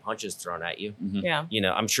stop getting punches thrown at you. Mm-hmm.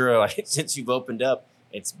 Yeah. I'm sure like since you've opened up,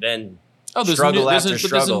 it's been There's struggle after there's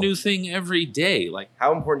struggle. a new thing every day. Like,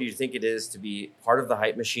 how important do you think it is to be part of the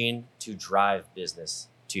hype machine to drive business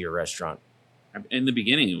to your restaurant? in the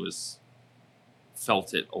beginning, it was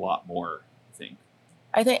felt it a lot more. I think.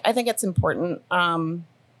 I think it's important.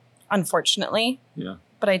 Unfortunately. Yeah.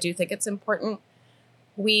 But I do think it's important.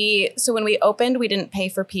 So when we opened, we didn't pay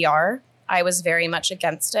for PR. I was very much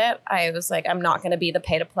against it. I was like, I'm not going to be the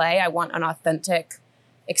pay to play. I want an authentic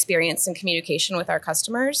experience and communication with our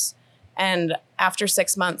customers. And after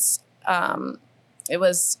 6 months, it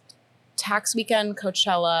was tax weekend,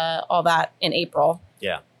 Coachella, all that in April.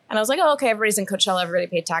 Yeah. And I was like, oh, okay, everybody's in Coachella. Everybody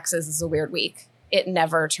paid taxes. This is a weird week. It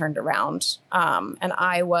never turned around. And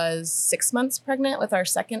I was 6 months pregnant with our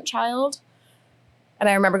second child. And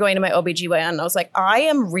I remember going to my OBGYN and I was like, I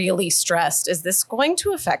am really stressed. Is this going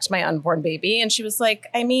to affect my unborn baby? And she was like,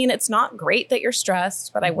 I mean, it's not great that you're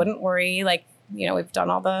stressed, but I wouldn't worry. Like, we've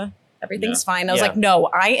done everything's fine. I was like, no,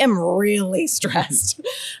 I am really stressed.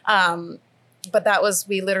 But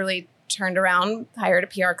we literally turned around, hired a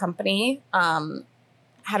PR company,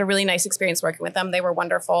 had a really nice experience working with them. They were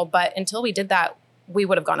wonderful. But until we did that, we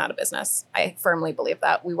would have gone out of business. I firmly believe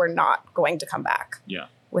that we were not going to come back. Yeah.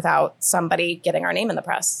 Without somebody getting our name in the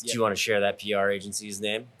press. Do you want to share that PR agency's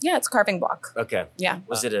name? Yeah, it's Carving Block. Okay. Yeah.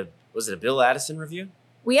 Was it a Bill Addison review?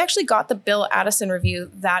 We actually got the Bill Addison review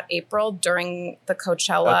that April during the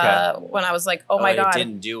Coachella when I was like, oh my God. It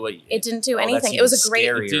didn't do anything. It was a great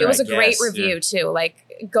great review too.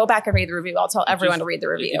 Like, go back and read the review. I'll tell everyone to read the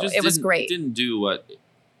review. It was great. It didn't do what,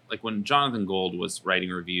 like when Jonathan Gold was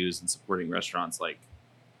writing reviews and supporting restaurants, like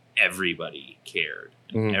everybody cared.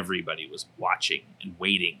 And everybody was watching and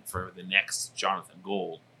waiting for the next Jonathan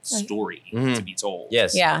Gold story to be told.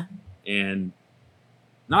 Yes. Yeah. And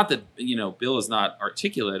not that, Bill is not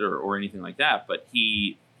articulate or anything like that, but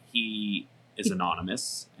he is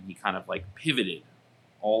anonymous and he kind of like pivoted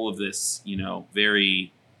all of this,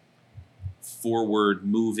 very forward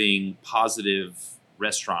moving, positive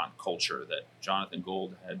restaurant culture that Jonathan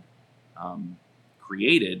Gold had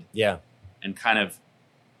created. Yeah. And kind of,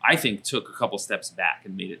 I think, took a couple steps back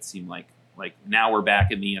and made it seem like now we're back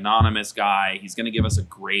in the anonymous guy. He's going to give us a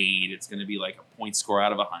grade. It's going to be like a point score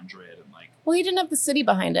out of 100. And like, well, he didn't have the city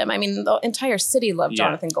behind him. I mean, the entire city loved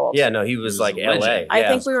Jonathan Gold. Yeah, no, he was like a LA. legend. I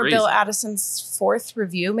think we were crazy. Bill Addison's 4th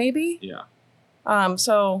review, maybe. Yeah.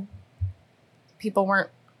 So people weren't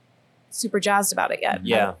super jazzed about it yet.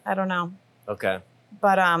 Yeah. I don't know. Okay.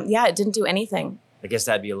 But it didn't do anything. I guess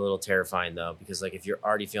that'd be a little terrifying though, because like if you're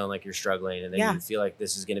already feeling like you're struggling and then you feel like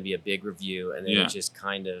this is going to be a big review and then it just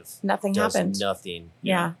kind of nothing does happened. Nothing.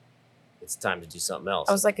 Yeah. It's time to do something else.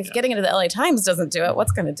 I was like, if getting into the LA Times doesn't do it,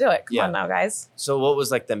 what's going to do it? Come on now, guys. So what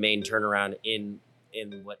was like the main turnaround in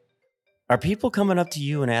what? Are people coming up to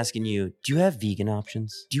you and asking you, do you have vegan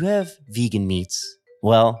options? Do you have vegan meats?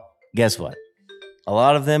 Well, guess what? A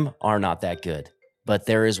lot of them are not that good, but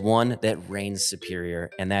there is one that reigns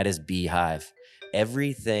superior, and that is Beehive.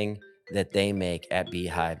 Everything that they make at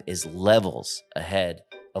Beehive is levels ahead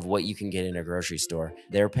of what you can get in a grocery store.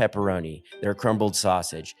 Their pepperoni, their crumbled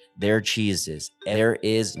sausage, their cheeses. There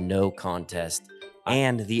is no contest.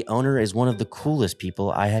 And the owner is one of the coolest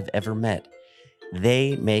people I have ever met.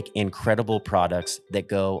 They make incredible products that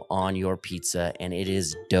go on your pizza, and it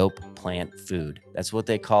is dope plant food. That's what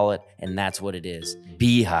they call it, and that's what it is.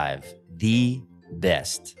 Beehive, the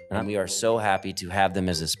best. And we are so happy to have them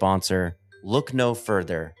as a sponsor. Look no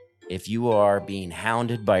further if you are being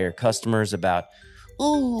hounded by your customers about,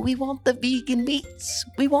 ooh, we want the vegan meats.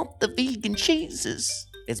 We want the vegan cheeses.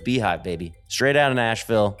 It's Beehive, baby. Straight out of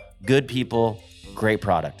Nashville. Good people. Great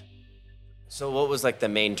product. So what was like the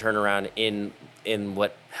main turnaround in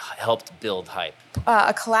what helped build hype?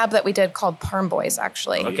 A collab that we did called Parm Boys,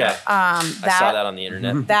 actually. Okay. I saw that on the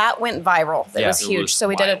internet. That went viral. It was huge. was So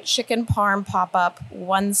we did a wild. chicken parm pop-up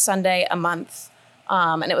one Sunday a month.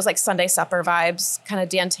 And it was like Sunday supper vibes, kind of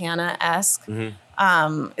Dantana-esque.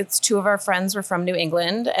 It's two of our friends were from New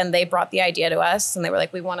England, and they brought the idea to us, and they were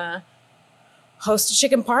like, we want to host a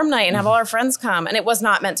chicken parm night and have all our friends come. And it was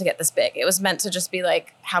not meant to get this big. It was meant to just be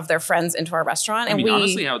like, have their friends into our restaurant. And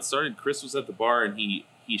honestly, how it started, Chris was at the bar and he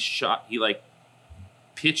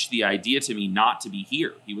pitched the idea to me not to be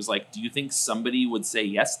here. He was like, do you think somebody would say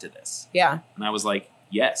yes to this? Yeah. And I was like,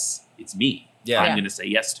 yes, it's me. Yeah. I'm going to say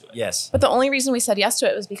yes to it. Yes. But the only reason we said yes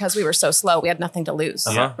to it was because we were so slow. We had nothing to lose.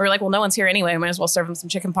 Uh-huh. We were like, well, no one's here anyway. We might as well serve them some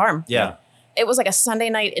chicken parm. Yeah. It was like a Sunday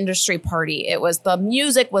night industry party. It was, the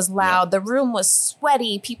music was loud. Yeah. The room was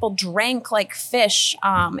sweaty. People drank like fish.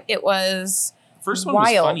 It was First one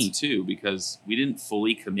wild. Was funny too, because we didn't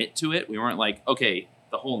fully commit to it. We weren't like, okay,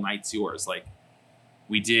 the whole night's yours. Like,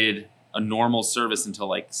 we did a normal service until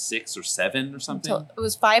like 6 or 7 or something. It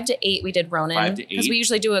was 5 to 8. We did Ronan 5 to 8 because we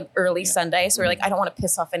usually do an early Sunday. So we're like, I don't want to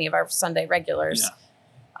piss off any of our Sunday regulars. Yeah.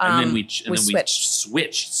 And then we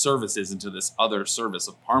switched services into this other service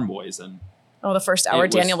of Parm Boys. And the first hour,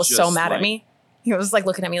 Daniel was so mad at me. He was like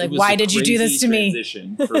looking at me like, why did you do this to me?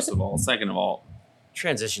 First of all. Second of all,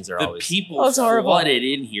 transitions are the always people flooded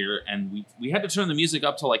in here, and we had to turn the music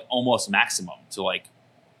up to like almost maximum to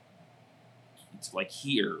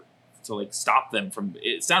hear, to like stop them from.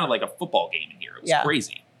 It sounded like a football game in here. It was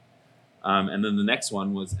crazy. And then the next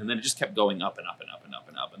one was, and then it just kept going up and up and up and up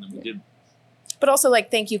and up, and then we did. But also, like,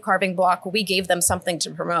 thank you, Carving Block. We gave them something to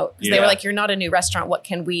promote because they were like, "You're not a new restaurant. What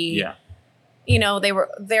can we?" Yeah. You know,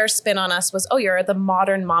 their spin on us was, "Oh, you're the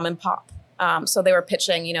modern mom and pop." So they were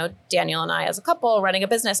pitching, Daniel and I as a couple running a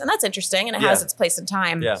business, and that's interesting, and it has its place in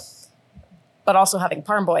time. Yeah. But also having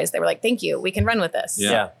Parm Boys, they were like, "Thank you, we can run with this."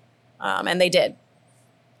 Yeah. And they did.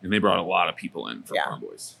 And they brought a lot of people in for Parm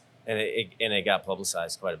Boys. And it got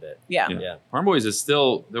publicized quite a bit. Yeah. Parm Boys is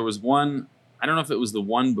still, there was one, I don't know if it was the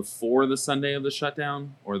one before the Sunday of the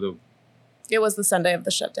shutdown or the. It was the Sunday of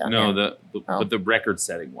the shutdown. No, but the record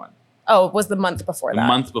setting one. Oh, it was the month before that. The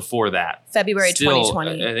month before that. February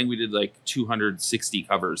 2020. I think we did like 260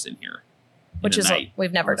 covers in here. Which is what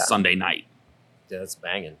we've never done. Sunday night. Yeah, that's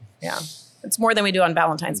banging. Yeah. It's more than we do on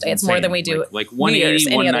Valentine's Day. It's more than we do. Like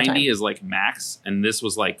 180, 190 is like max. And this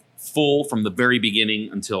was like full from the very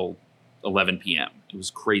beginning until 11 p.m. It was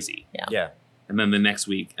crazy. Yeah. And then the next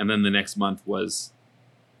week, and then the next month was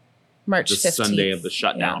March 15th. The Sunday of the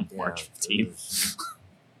shutdown, March 15th.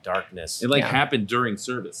 Darkness. It happened during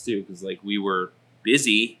service too, because like we were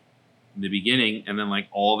busy in the beginning, and then like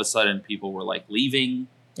all of a sudden people were like leaving,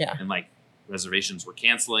 and like reservations were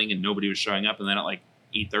canceling, and nobody was showing up, and then at like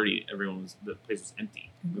 8:30, the place was empty.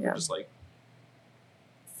 We were just like,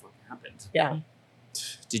 what the fuck happened? Yeah.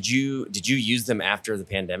 Did you use them after the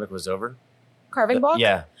pandemic was over? Carving Block?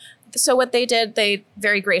 Yeah. So what they did, they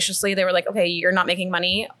very graciously, they were like, okay, you're not making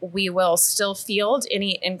money. We will still field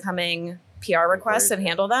any incoming PR requests and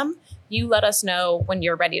handle them. You let us know when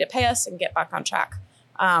you're ready to pay us and get back on track.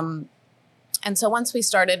 And so once we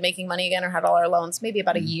started making money again or had all our loans, maybe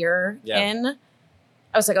about a year in,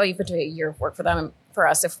 I was like, oh, you've been doing a year of work for them and for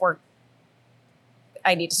us.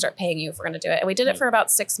 I need to start paying you if we're going to do it. And we did it for about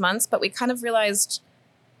 6 months, but we kind of realized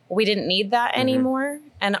we didn't need that anymore.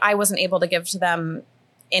 And I wasn't able to give to them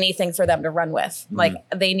anything for them to run with. Like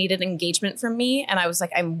they needed engagement from me. And I was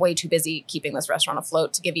like, I'm way too busy keeping this restaurant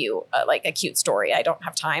afloat to give you a cute story. I don't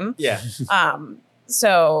have time. Yeah.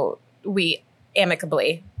 So we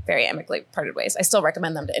very amicably parted ways. I still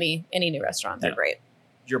recommend them to any new restaurant. They're great.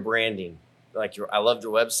 Your branding, I loved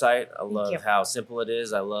your website. I love how simple it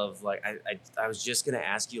is. I love I was just going to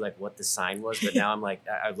ask you what the sign was, but now I'm like,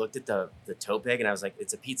 I looked at the toe peg and I was like,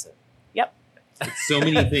 it's a pizza. Yep. It's so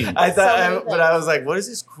many things. I thought, but I was like, what is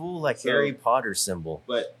this cool Harry Potter symbol?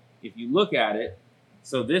 But if you look at it,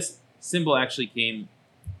 so this symbol actually came.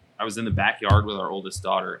 I was in the backyard with our oldest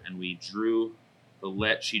daughter, and we drew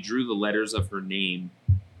she drew the letters of her name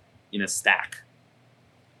in a stack,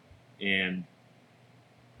 and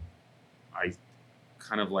I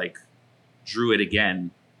kind of drew it again,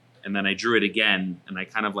 and then I drew it again, and I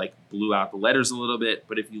kind of blew out the letters a little bit.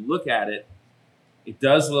 But if you look at it, it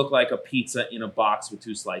does look like a pizza in a box with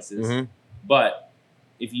 2 slices. But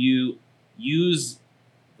if you use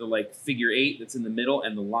the figure 8 that's in the middle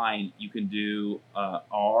and the line, you can do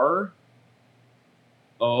R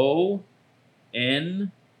O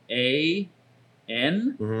N A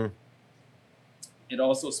N. It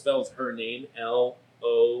also spells her name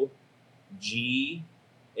LOGAN.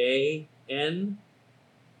 And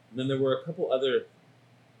then there were a couple other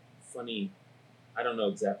funny. I don't know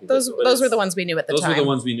exactly. Those were the ones we knew at the time. Those were the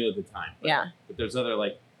ones we knew at the time. Yeah. But there's other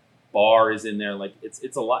bar is in there.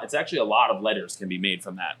 It's a lot. It's actually a lot of letters can be made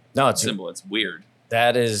from that symbol. It's weird.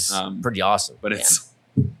 That is pretty awesome. But it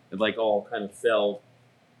like all kind of fell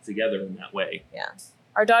together in that way. Yeah.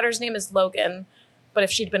 Our daughter's name is Logan, but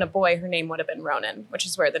if she'd been a boy, her name would have been Ronan, which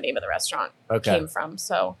is where the name of the restaurant came from.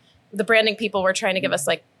 So the branding people were trying to give us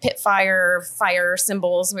like pit fire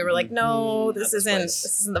symbols, and we were like, no, this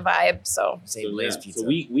isn't the vibe. So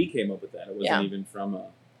we came up with that. It wasn't even from a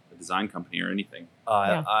design company or anything.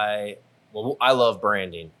 I love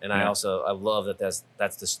branding, and I love that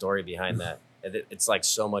that's the story behind that. It's like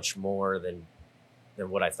so much more than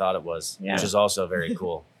what I thought it was, which is also very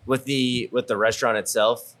cool. With the restaurant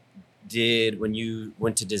itself, when you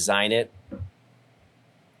went to design it,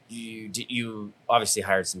 you obviously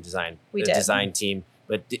hired some design team,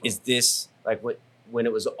 but is this like when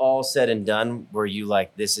it was all said and done, were you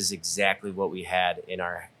like, this is exactly what we had in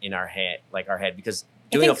our head, because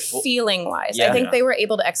feeling wise, I think they were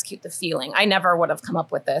able to execute the feeling. I never would have come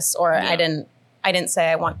up with this, or I didn't say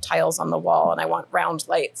I want tiles on the wall and I want round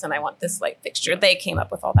lights and I want this light fixture. They came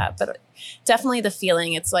up with all that, but definitely the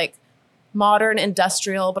feeling. It's like modern,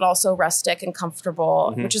 industrial, but also rustic and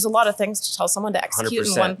comfortable, which is a lot of things to tell someone to execute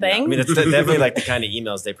in one thing. I mean, it's definitely like the kind of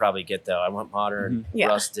emails they probably get, though. I want modern,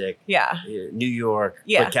 rustic, New York,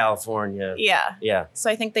 but California. Yeah. So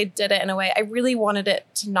I think they did it in a way. I really wanted it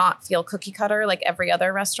to not feel cookie cutter like every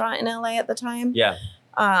other restaurant in LA at the time. Yeah.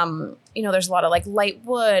 There's a lot of like light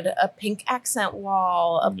wood, a pink accent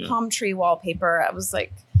wall, a palm tree wallpaper. I was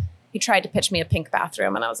like, he tried to pitch me a pink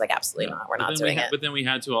bathroom, and I was like, absolutely not. We're not doing it. But then we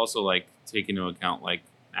had to also like take into account like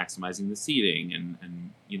maximizing the seating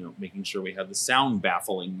and making sure we had the sound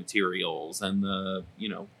baffling materials and the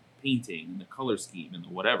painting and the color scheme and the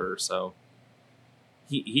whatever. So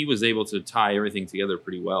he was able to tie everything together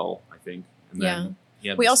pretty well, I think. And then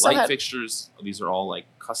we also had fixtures. These are all like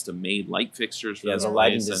custom made light fixtures. For the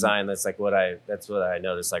lighting design. That's what I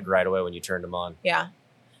noticed like right away when you turned them on. Yeah.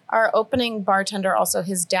 Our opening bartender, also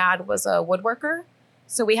his dad was a woodworker.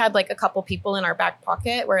 So we had like a couple people in our back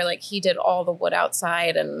pocket where like he did all the wood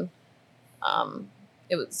outside, and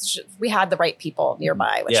we had the right people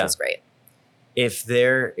nearby, which was great. If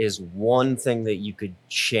there is one thing that you could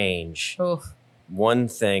change, if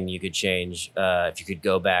you could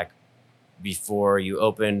go back before you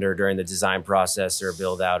opened or during the design process or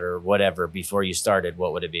build out or whatever, before you started,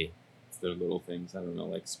 what would it be? It's the little things. I don't know,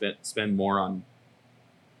 like spend more on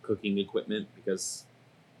cooking equipment, because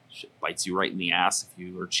shit bites you right in the ass if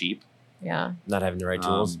you are cheap. Yeah. Not having the right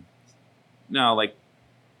tools. No, like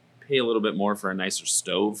pay a little bit more for a nicer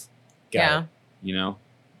stove. Got it.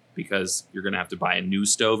 Because you're going to have to buy a new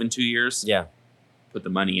stove in 2 years. Yeah. Put the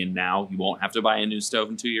money in now. You won't have to buy a new stove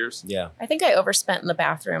in 2 years. Yeah. I think I overspent in the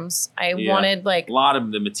bathrooms. I wanted like a lot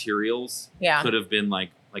of the materials could have been like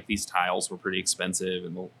these tiles were pretty expensive,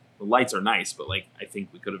 and the lights are nice, but like I think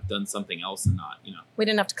we could have done something else and not, we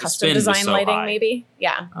didn't have to custom design lighting high. Maybe.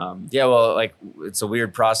 Yeah. Well, like it's a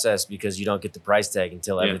weird process because you don't get the price tag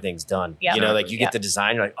until everything's done. Yeah. You get the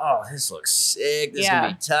design, you're like, oh, this looks sick. This is gonna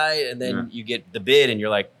be tight. And then you get the bid and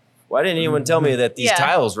you're like, why didn't anyone tell me that these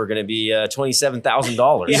tiles were going to be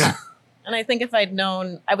 $27,000? Yeah. And I think if I'd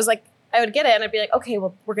known, I would get it and I'd be like, okay,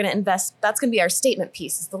 well, we're going to invest. That's going to be our statement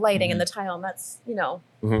piece, is the lighting and the tile. And that's,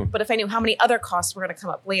 but if I knew how many other costs were going to come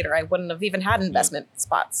up later, I wouldn't have even had investment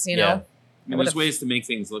spots, I mean, there's ways to make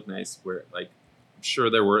things look nice where like, I'm sure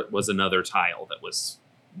there was another tile that was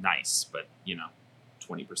nice, but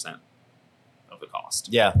 20% of the cost.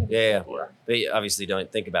 Yeah. But you obviously don't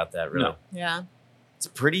think about that really. No. Yeah. It's a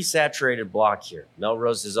pretty saturated block here.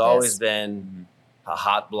 Melrose has always been a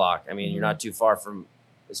hot block. I mean, you're not too far from,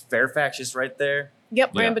 is Fairfax just right there?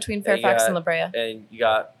 Yep, we're in between Fairfax and La Brea. And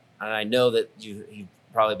and I know that you've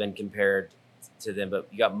probably been compared to them, but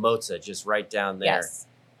you got Mozza just right down there. Yes.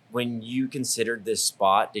 When you considered this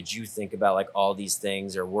spot, did you think about like all these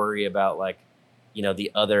things or worry about like,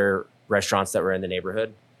 the other restaurants that were in the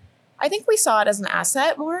neighborhood? I think we saw it as an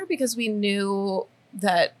asset more because we knew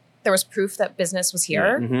that there was proof that business was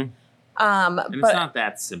here. And it's not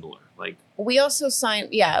that similar. Like we also signed,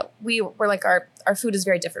 we were like, our food is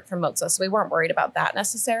very different from Mozza, so we weren't worried about that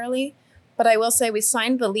necessarily. But I will say we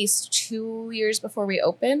signed the lease 2 years before we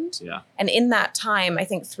opened. Yeah. And in that time, I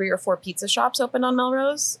think 3 or 4 pizza shops opened on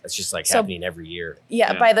Melrose. It's just like happening every year.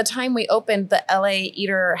 Yeah. By the time we opened, the LA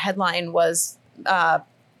Eater headline was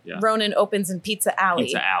Ronan opens in Pizza Alley.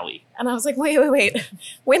 Pizza Alley. And I was like, wait.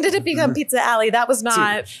 When did it become Pizza Alley? That was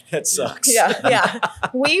not. Dude, that sucks. Yeah.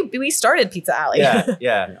 We started Pizza Alley.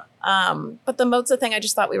 Yeah. But the Mozza thing, I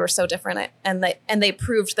just thought we were so different, and they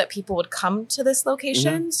proved that people would come to this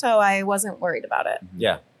location, so I wasn't worried about it.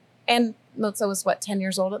 Yeah. And Mozza was 10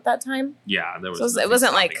 years old at that time. Yeah, there was. So it nothing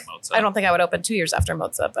wasn't stopping like Mozza. I don't think I would open 2 years after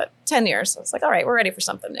Mozza, but 10 years. So I was like, all right, we're ready for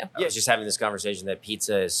something new. Yeah, it's just having this conversation that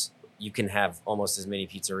pizza is, you can have almost as many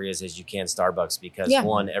pizzerias as you can Starbucks because Yeah.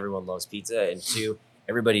 one, everyone loves pizza, and two,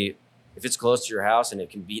 everybody, if it's close to your house and it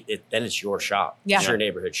can be, then it's your shop. Yeah. It's your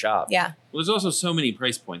neighborhood shop. Yeah. Well, there's also so many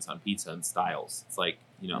price points on pizza and styles. It's like,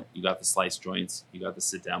 you know, you got the slice joints, you got the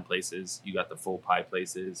sit down places, you got the full pie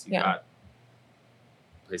places, you Yeah. got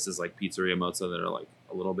places like Pizzeria Mozza that are like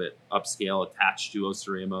a little bit upscale attached to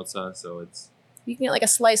Osteria Mozza. So it's You can get like a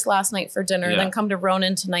slice last night for dinner, Yeah. then come to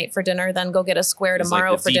Ronan tonight for dinner, then go get a square there's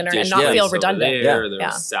tomorrow like the for deep dinner dish and not place feel over redundant. There, Yeah. there Yeah.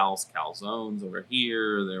 was Sal's Calzones over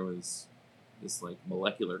here. There was this like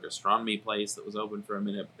molecular gastronomy place that was open for a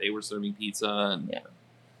minute, but they were serving pizza. And Yeah.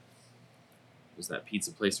 there's that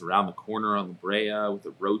pizza place around the corner on La Brea with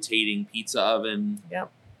the rotating pizza oven. Yep.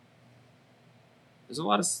 There's a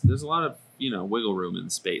lot of wiggle room in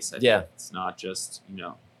space. I Yeah. think. It's not just,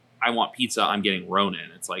 I want pizza, I'm getting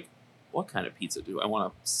Ronan. It's like, what kind of pizza do I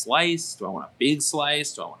want? A slice? Do I want a big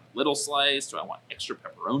slice? Do I want a little slice? Do I want extra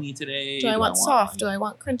pepperoni today? Do I want soft? Do I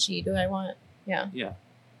want crunchy? Do I want Yeah. Yeah,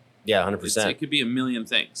 It 100%. could be a million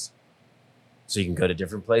things. So you can go to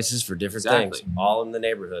different places for different Exactly. things, all in the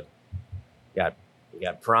neighborhood. We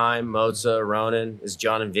got Prime, Mozza, Ronan. Is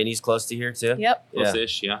John and Vinny's close to here too? Yep. Yeah.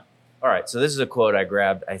 Close-ish, yeah. All right, so this is a quote I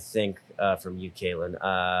grabbed, I think, from you, Caitlin.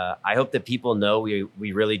 I hope that people know we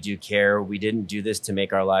really do care. We didn't do this to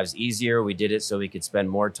make our lives easier. We did it so we could spend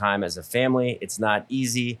more time as a family. It's not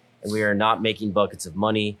easy, and we are not making buckets of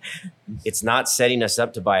money. It's not setting us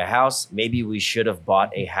up to buy a house. Maybe we should have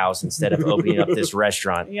bought a house instead of opening up this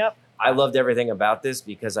restaurant. Yep. I loved everything about this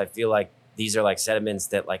because I feel like these are like sentiments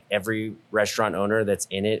that like every restaurant owner that's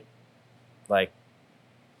in it like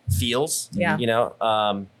feels. Yeah. You know,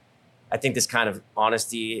 I think this kind of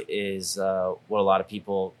honesty is what a lot of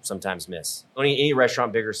people sometimes miss. Any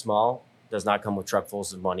restaurant, big or small, does not come with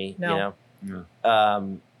truckfuls of money. No. You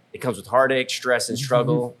know, it comes with heartache, stress, and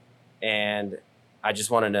struggle. And I just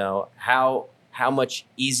want to know how much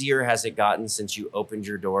easier has it gotten since you opened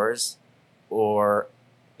your doors, or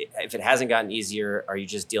if it hasn't gotten easier, are you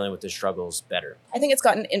just dealing with the struggles better? I think it's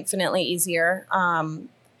gotten infinitely easier.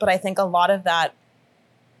 But I think a lot of that,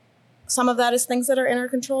 some of that is things that are in our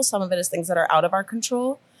control. Some of it is things that are out of our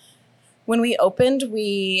control. When we opened,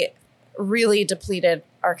 we really depleted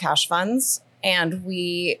our cash funds and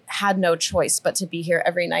we had no choice but to be here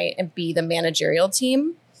every night and be the managerial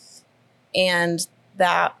team. And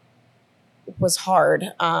that was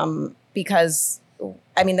hard because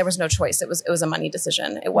there was no choice. It was a money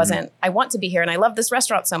decision. It wasn't, I want to be here and I love this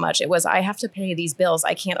restaurant so much. It was, I have to pay these bills.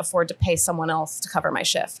 I can't afford to pay someone else to cover my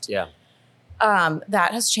shift. Yeah.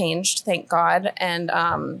 That has changed, thank God. And,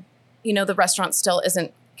 the restaurant still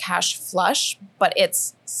isn't cash flush, but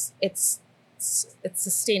it's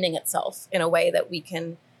sustaining itself in a way that we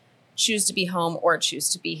can choose to be home or choose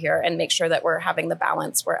to be here and make sure that we're having the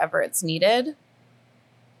balance wherever it's needed.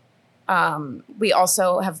 We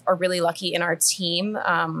also are really lucky in our team.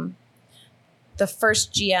 The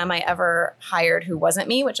first GM I ever hired who wasn't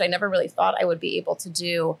me, which I never really thought I would be able to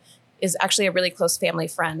do, is actually a really close family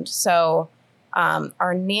friend. So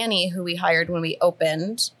our nanny who we hired when we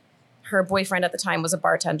opened, her boyfriend at the time was a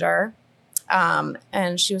bartender.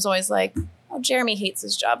 And she was always like, oh, Jeremy hates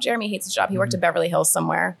his job. Jeremy hates his job. He worked at Beverly Hills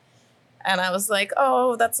somewhere. And I was like,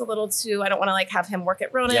 oh, that's a little too, I don't want to like have him work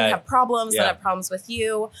at Ronan, have problems, and have problems with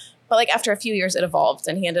you. But like after a few years, it evolved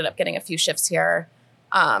and he ended up getting a few shifts here.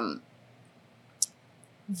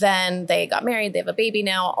 Then they got married. They have a baby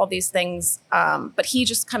now, all these things. But he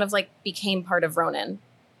just kind of like became part of Ronan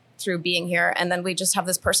through being here. And then we just have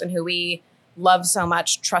this person who we love so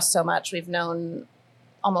much, trust so much. We've known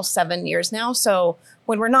almost 7 years now. So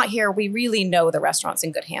when we're not here, we really know the restaurant's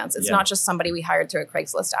in good hands. It's not just somebody we hired through a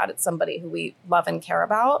Craigslist ad. It's somebody who we love and care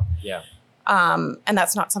about. Yeah. And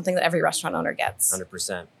that's not something that every restaurant owner gets.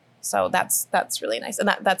 100%. So that's really nice. And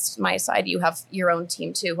that's my side. You have your own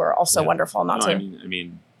team too, who are also wonderful. I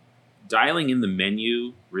mean, dialing in the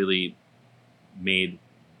menu really made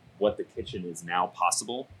what the kitchen is now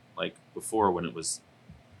possible. Like before, when it was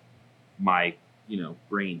my,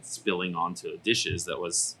 brain spilling onto dishes, that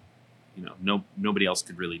was, nobody else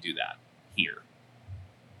could really do that here.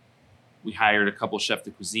 We hired a couple chef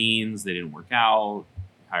de cuisines. They didn't work out.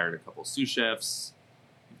 We hired a couple sous chefs.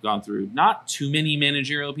 We've gone through not too many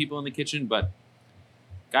managerial people in the kitchen, but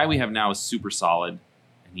the guy we have now is super solid.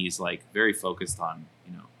 And he's like very focused on,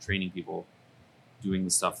 training people, doing the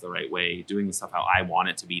stuff the right way, doing the stuff how I want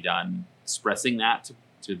it to be done, expressing that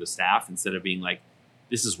to the staff instead of being like,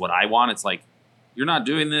 this is what I want. It's like, you're not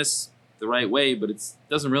doing this. the right way, but it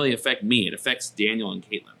doesn't really affect me. It affects Daniel and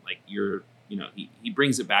Caitlin. Like he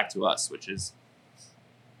brings it back to us, which is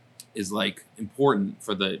like important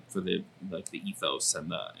for the like the ethos and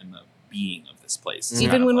the being of this place. It's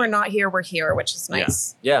Even kind of when like, we're not here, we're here, which is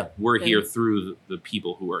nice. Yeah. we're here through the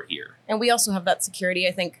people who are here. And we also have that security,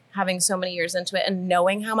 I think, having so many years into it and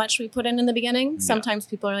knowing how much we put in the beginning. Sometimes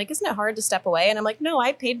people are like, isn't it hard to step away? And I'm like, no,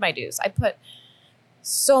 I paid my dues. I put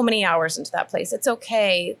so many hours into that place. It's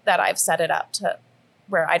okay that I've set it up to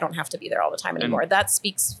where I don't have to be there all the time anymore. That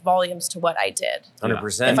speaks volumes to what I did.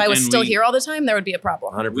 100%. If I was still here all the time, there would be a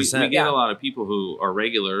problem. 100%. We get a lot of people who are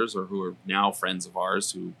regulars or who are now friends of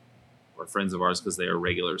ours who are friends of ours because they are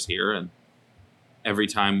regulars here. And every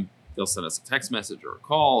time they'll send us a text message or a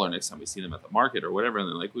call, or next time we see them at the market or whatever, and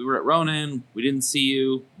they're like, we were at Ronan, we didn't see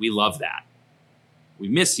you. We love that. We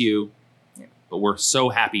miss you, but we're so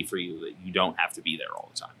happy for you that you don't have to be there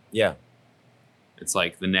all the time. Yeah. It's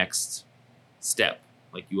like the next step.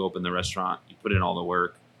 Like you open the restaurant, you put in all the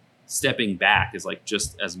work. Stepping back is like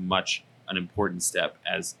just as much an important step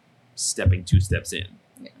as stepping 2 steps in.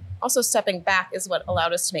 Also, stepping back is what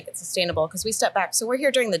allowed us to make it sustainable because we step back. So we're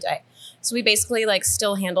here during the day. So we basically like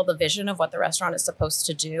still handle the vision of what the restaurant is supposed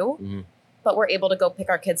to do, but we're able to go pick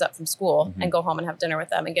our kids up from school and go home and have dinner with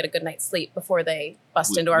them and get a good night's sleep before they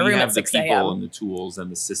bust into our room at 6 a.m. We have the people and the tools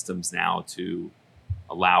and the systems now to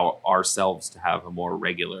allow ourselves to have a more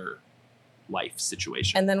regular life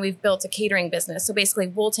situation. And then we've built a catering business. So basically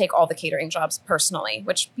we'll take all the catering jobs personally,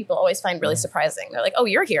 which people always find really surprising. They're like, oh,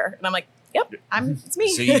 you're here. And I'm like, yep, it's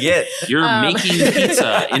me. So you get you're making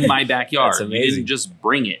pizza in my backyard. That's You amazing. didn't just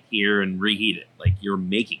bring it here and reheat it. Like you're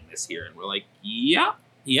making this here. And we're like, yeah,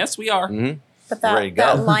 yes, we are. But Ready to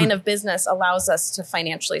that go. line of business allows us to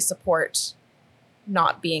financially support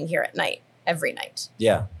not being here at night, every night.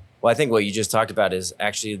 Yeah. Well, I think what you just talked about is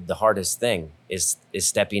actually the hardest thing is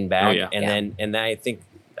stepping back. Oh, yeah. And I think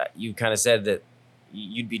you kind of said that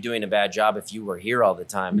you'd be doing a bad job if you were here all the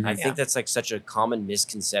time. I think that's like such a common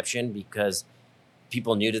misconception because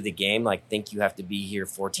people new to the game like think you have to be here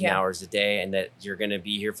 14 hours a day and that you're going to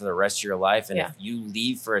be here for the rest of your life. And if you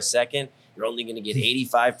leave for a second, you're only going to get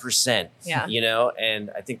 85%, you know?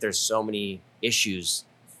 And I think there's so many issues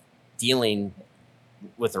dealing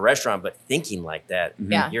with a restaurant, but thinking like that,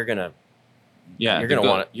 you're going to, you're going to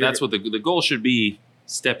want to, that's what the goal should be,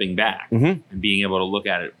 stepping back and being able to look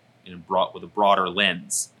at it with a broader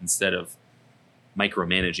lens instead of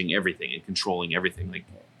micromanaging everything and controlling everything. Like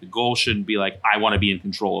the goal shouldn't be like, I want to be in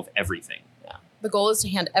control of everything. Yeah. The goal is to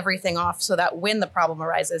hand everything off so that when the problem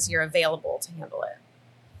arises, you're available to handle it.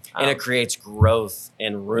 And it creates growth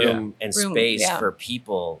and room and space for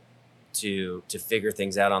people to figure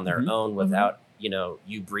things out on their own without, you know,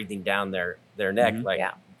 you breathing down their neck.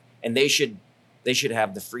 And they should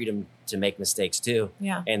have the freedom to make mistakes too.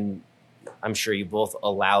 Yeah. And I'm sure you both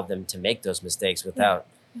allow them to make those mistakes without,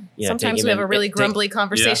 you know, sometimes we have a really grumbly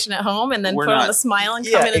conversation at home and then put on a smile and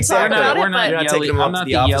come in and exactly. talk about We're it. not But yelly, I'm not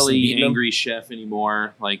the yelly, them. angry chef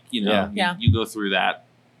anymore. Like, you know, you go through that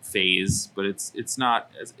phase, but it's not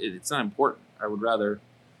important. I would rather,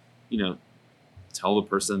 you know, tell the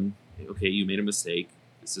person, okay, you made a mistake.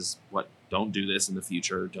 This is what, don't do this in the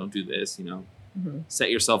future. Don't do this, you know, set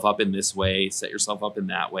yourself up in this way, set yourself up in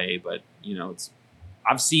that way. But, you know,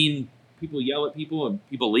 I've seen people yell at people and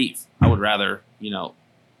people leave. I would rather, you know,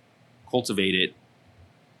 cultivate it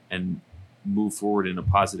and move forward in a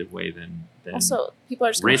positive way than also people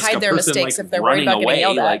are just going to hide their mistakes like if they're worried about getting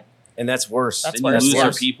yelled at. Like, and that's worse. That's worse. You lose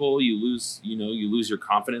worse. your people. You lose your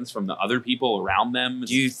confidence from the other people around them.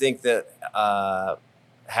 Do you think that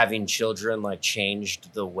having children like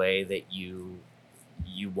changed the way that you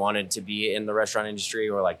wanted to be in the restaurant industry,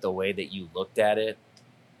 or like the way that you looked at it,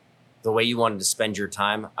 the way you wanted to spend your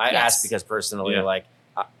time? I asked because personally, like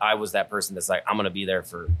I was that person that's like, I'm going to be there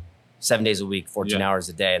for 7 days a week, 14 hours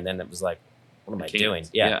a day. And then it was like, what am I doing?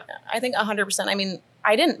 Yeah. I think 100%. I mean,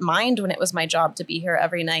 I didn't mind when it was my job to be here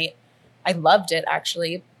every night. I loved it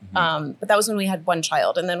actually. But that was when we had 1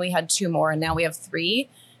 child, and then we had 2 more, and now we have 3.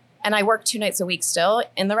 And I work 2 nights a week still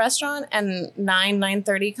in the restaurant, and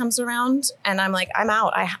 9:30 comes around and I'm like, I'm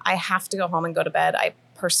out. I have to go home and go to bed. I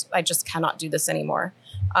just cannot do this anymore.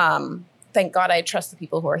 Thank God I trust the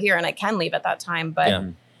people who are here and I can leave at that time. But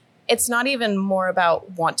it's not even more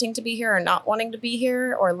about wanting to be here or not wanting to be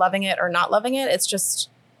here, or loving it or not loving it. It's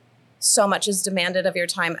just so much is demanded of your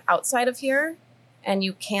time outside of here. And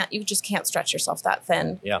you just can't stretch yourself that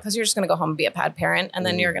thin because you're just going to go home and be a bad parent. And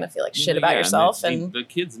then you're going to feel like shit about yourself. And the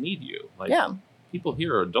kids need you. Like, people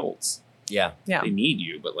here are adults. Yeah. They need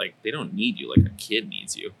you, but like, they don't need you like a kid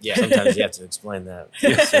needs you. Yeah. Sometimes you have to explain that.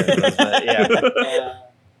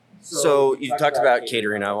 So you talked about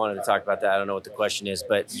catering. I wanted to talk about that. I don't know what the question is,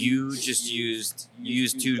 but you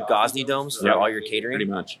used 2 Gosney domes for all your catering?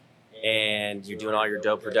 Pretty much. And you're doing all your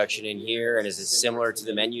dough production in here. And is it similar to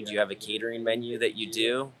the menu? Do you have a catering menu that you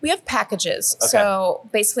do? We have packages. Okay. So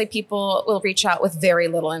basically people will reach out with very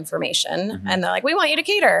little information and they're like, we want you to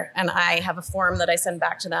cater. And I have a form that I send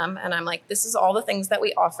back to them. And I'm like, this is all the things that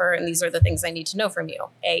we offer. And these are the things I need to know from you.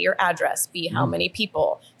 A, your address. B, how many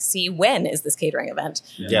people. C, when is this catering event?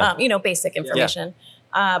 Yeah. Basic information.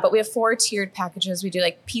 But we have 4 tiered packages. We do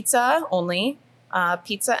like pizza only,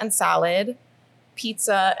 pizza and salad,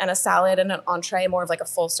 pizza and a salad and an entree, more of like a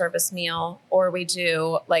full service meal, or we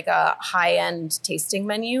do like a high end tasting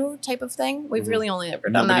menu type of thing. We've really only ever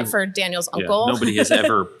done that for Daniel's uncle. Nobody has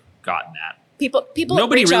ever gotten that. People.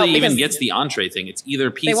 Nobody reach out really even because gets the entree thing. It's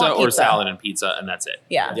either pizza want or pizza. salad and pizza, and that's it.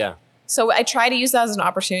 Yeah. Yeah. So I try to use that as an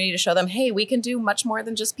opportunity to show them, hey, we can do much more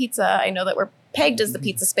than just pizza. I know that we're pegged as the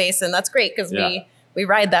pizza space, and that's great because we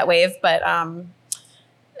ride that wave, but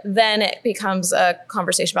then it becomes a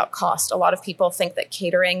conversation about cost. A lot of people think that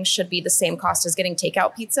catering should be the same cost as getting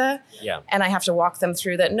takeout pizza. Yeah. And I have to walk them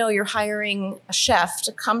through that. No, you're hiring a chef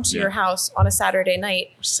to come to your house on a Saturday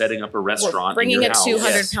night. We're setting up a restaurant. We're bringing in a your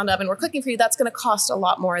 200-pound oven. We're cooking for you. That's going to cost a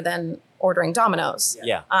lot more than ordering Domino's.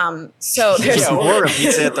 Yeah. So there's Order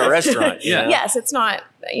pizza at the restaurant. Yeah. Yes, it's not,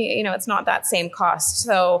 it's not that same cost.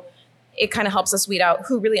 So it kind of helps us weed out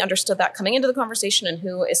who really understood that coming into the conversation and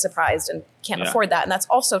who is surprised and can't afford that. And that's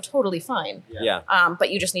also totally fine. Yeah.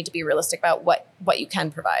 But you just need to be realistic about what you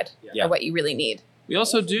can provide or what you really need. We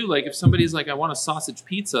also do, like, if somebody's like, I want a sausage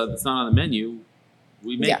pizza that's not on the menu,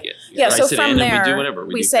 we make it. Yeah, Price so it from in there, and we do whatever.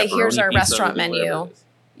 we do say, here's pepperoni our pizza, restaurant we do whatever menu. it is.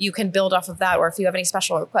 You can build off of that, or if you have any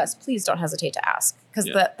special requests, please don't hesitate to ask. Because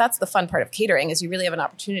that's the fun part of catering is you really have an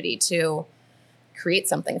opportunity to create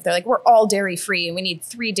something. If they're like, we're all dairy free and we need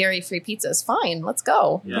 3 dairy free pizzas, fine, let's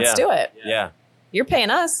go. Yeah. Let's do it. Yeah. You're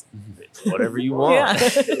paying us. Whatever you want.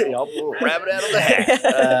 I'll pull a rabbit out of the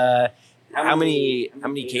hat. How many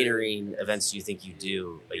catering events do you think you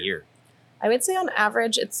do a year? I would say on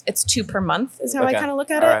average, it's 2 per month is how I kind of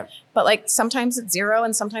look at All it. right. But like sometimes it's 0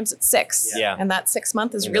 and sometimes it's 6. Yeah. And that 6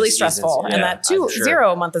 month is In really the seasons, stressful. yeah, And that I'm sure.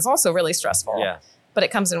 0 month is also really stressful. Yeah. But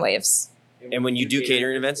it comes in waves. And when you do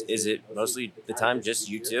catering events, is it mostly the time just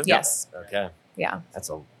you two? Yes. Okay. Yeah. That's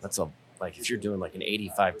a like if you're doing like an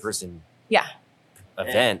 85 person Yeah.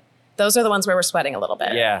 event. Those are the ones where we're sweating a little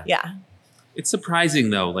bit. Yeah. Yeah. It's surprising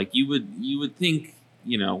though. Like you would think,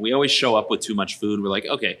 we always show up with too much food. We're like,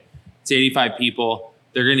 okay, it's 85 people.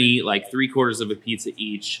 They're going to eat like 3/4 of a pizza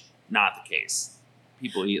each. Not the case.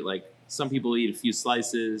 Some people eat a few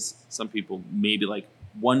slices. Some people maybe like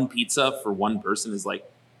one pizza for one person is like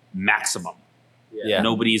maximum. Yeah.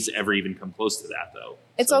 Nobody's ever even come close to that though.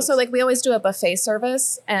 It's also like we always do a buffet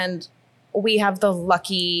service and we have the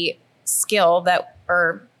lucky skill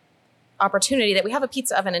or opportunity that we have a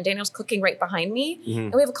pizza oven and Daniel's cooking right behind me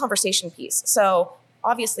and we have a conversation piece. So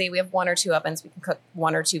obviously we have 1 or 2 ovens. We can cook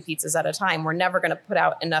 1 or 2 pizzas at a time. We're never going to put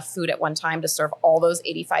out enough food at one time to serve all those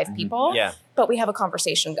 85 people. Yeah. But we have a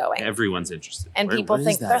conversation going. Everyone's interested. And people what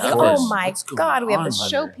think, is that? they're like, What oh is- my what's going God, we have on this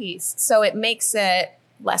under? showpiece. So it makes it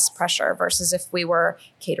less pressure versus if we were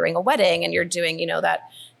catering a wedding and you're doing,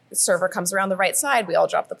 that the server comes around the right side, we all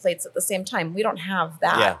drop the plates at the same time. We don't have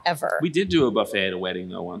that ever. We did do a buffet at a wedding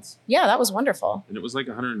though once, Yeah, that was wonderful. and it was like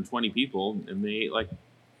 120 people, and they ate like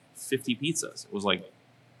 50 pizzas. It was like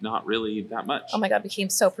not really that much. Oh my God, we came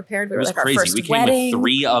so prepared. We It were was like our crazy. first We came wedding. with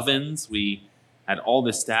 3 ovens. We had all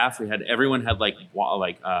the staff. Everyone had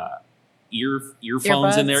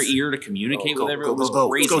earphones in their Earbuds. ear to communicate with everyone. It was go,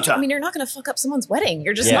 crazy. go time. I mean, you're not going to fuck up someone's wedding.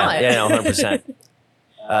 You're just Yeah. not. Yeah. No, 100%.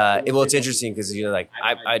 Well, it's interesting because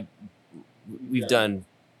we've done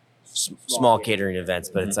small catering events,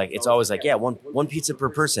 but it's always like one pizza per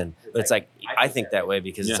person. But it's like I think that way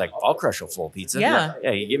because it's like I'll crush a full pizza. Yeah.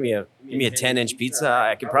 Yeah. You give me a 10-inch pizza,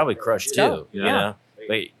 I could probably crush too. Yeah.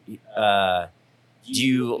 But do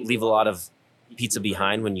you leave a lot of pizza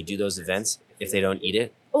behind when you do those events if they don't eat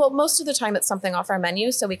it? Well, most of the time it's something off our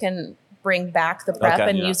menu so we can bring back the prep Okay.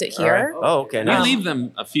 and Yeah. use it All here. right. Oh, okay. We Nice. leave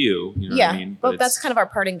them a few. You know Yeah, what I mean? but that's it's- kind of our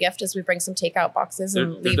parting gift is we bring some takeout boxes There,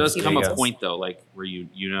 and there leave does few come a pizzas. point though, like where you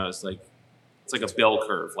notice like it's like a bell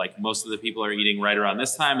curve. Like most of the people are eating right around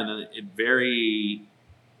this time, and then it very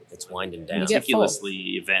It's winding You down. get full.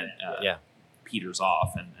 meticulously Yeah. peters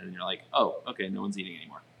off, and you're like, oh, okay, no one's eating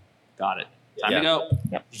anymore. Got it. Time Yeah. to go.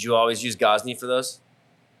 Did you always use Gosney for those?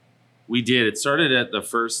 We did. It started at the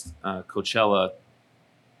first Coachella,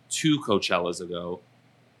 2 Coachellas ago.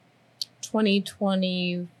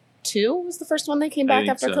 2022 was the first one they came I back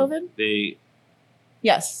think after so. COVID? They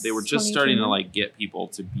Yes. were just starting to 2021. like get people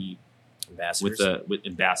to be Ambassadors. with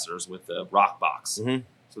ambassadors with the rock box. Mhm.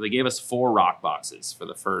 So they gave us 4 rock boxes for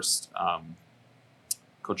the first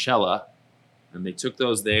Coachella, and they took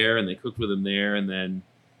those there and they cooked with them there, and then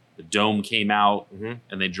the dome came out Mhm.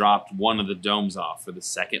 and they dropped one of the domes off for the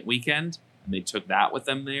second weekend, and they took that with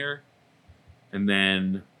them there. And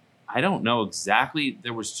then I don't know exactly.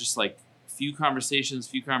 There was just like a few conversations.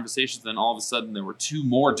 Then all of a sudden there were 2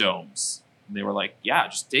 more domes, and they were like, "Yeah,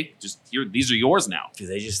 just here. These are yours now." Do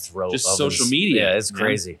they just throw Just ovens? social media, Yeah, it's man.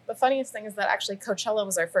 crazy. The funniest thing is that actually Coachella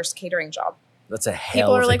was our first catering job. That's a People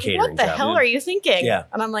hell are of a like, catering "What the job. hell are you thinking?" Yeah.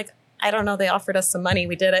 And I'm like, "I don't know. They offered us some money.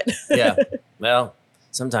 We did it." Yeah. Well,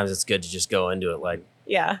 sometimes it's good to just go into it like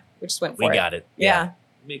Yeah, we just went we for it. got it. Yeah.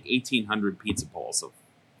 Make 1,800 pizza balls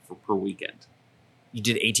for per weekend. You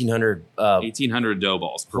did 1,800. 1,800 dough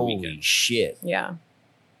balls per Holy weekend. shit! Yeah.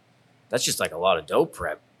 That's just like a lot of dough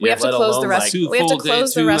prep. We have to let close alone, the like- restaurant. We have to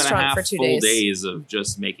close the restaurant for 2 full days. days of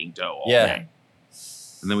just making dough all Yeah. day.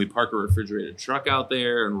 And then we park a refrigerated truck out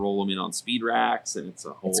there and roll them in on speed racks, and it's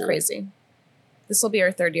a whole. It's crazy. This will be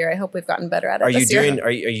our 3rd year. I hope we've gotten better at it. Are you this year. doing? Are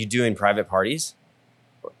you doing private parties?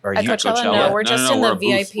 Are At you? Coachella? No, we're just in we're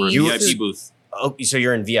the a booth. We're a VIP. VIP booth. Oh, so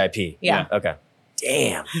you're in VIP. Yeah. Okay.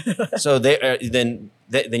 Damn. So then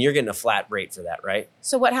you're getting a flat rate for that, right?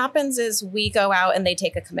 So what happens is we go out and they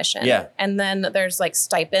take a commission. Yeah. And then there's like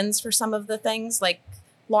stipends for some of the things like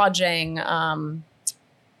lodging,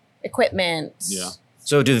 equipment. Yeah.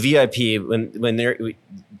 So do VIP when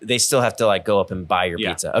they still have to like go up and buy your Yeah.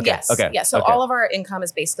 pizza? Okay. Yes. Okay. Yeah. So okay. all of our income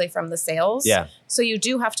is basically from the sales. Yeah. So you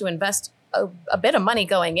do have to invest a bit of money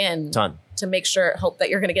going in Ton. to make sure, hope that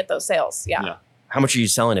you're going to get those sales. Yeah. Yeah. How much are you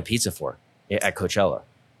selling a pizza for at Coachella?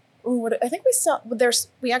 Ooh, I think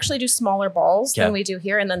we actually do smaller balls Okay. than we do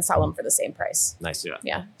here and then sell them for the same price. Nice. Yeah.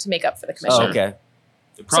 Yeah. To make up for the commission. Oh, okay. It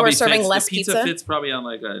So we're probably serving fits, less the pizza pizza? fits probably on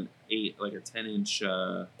like a 10-inch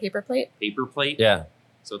Paper plate. paper plate. Yeah.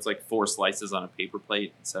 So it's like 4 slices on a paper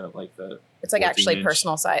plate instead of like the It's like actually 14-inch.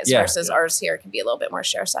 personal size Yeah. versus Yeah. ours here can be a little bit more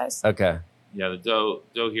share size. Okay. Yeah, the dough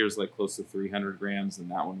here is like close to 300 grams,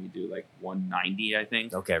 and that one we do like 190, I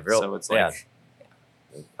think. Okay. Real. So it's like,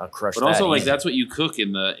 I'll crush but that. also like easy. that's what you cook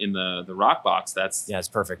in the rock box. That's Yeah, it's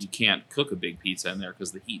perfect. you can't cook a big pizza in there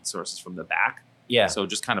because the heat source is from the back. Yeah. So it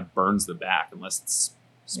just kind of burns the back unless it's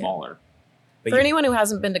smaller. But For you- anyone who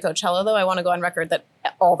hasn't been to Coachella, though, I want to go on record that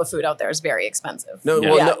all the food out there is very expensive. No, Yeah.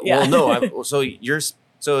 well, Yeah, no, yeah. well, no.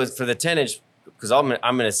 So for the 10-inch, because I'm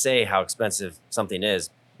gonna say how expensive something is,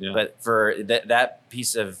 Yeah. but for that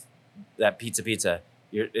piece of that pizza,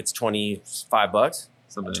 it's $25.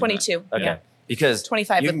 Something like that. 22. Okay, Yeah. because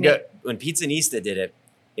 25 you with can me. go when Pizzanista did it.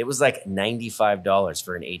 It was like $95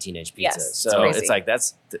 for an 18-inch pizza. Yes, it's so crazy. it's like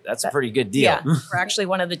that's a pretty good deal. Yeah. We're actually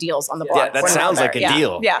one of the deals on the block. Yeah, that We're not sounds there. like a Yeah.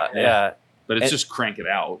 deal. Yeah. Yeah. But it's And- just crank it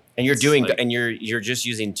out. And you're It's doing like- and you're just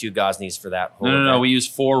using 2 Gosnies for that whole No. event We use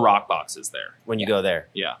 4 rock boxes there. when you go there.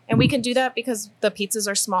 Yeah. And we can do that because the pizzas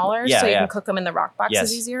are smaller, Yeah, so you yeah. can cook them in the rock boxes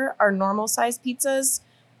Yes. easier. Our normal size pizzas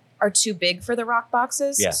are too big for the rock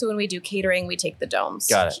boxes. Yeah. So when we do catering, we take the domes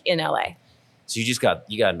Got it. in LA. So you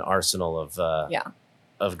got an arsenal of Yeah.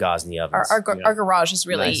 of Gosney ovens. Our garage is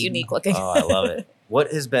really Nice. unique looking. Oh, I love it.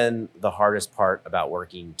 What has been the hardest part about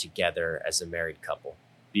working together as a married couple?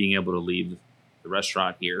 Being able to leave the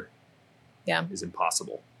restaurant here Yeah. is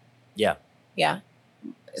impossible. Yeah. Yeah.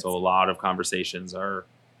 So a lot of conversations are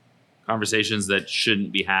conversations that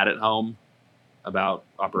shouldn't be had at home about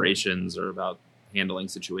operations or about handling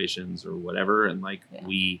situations or whatever. And like Yeah.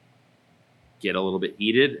 we get a little bit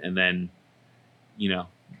heated, and then,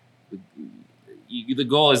 the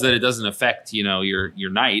goal is that it doesn't affect, your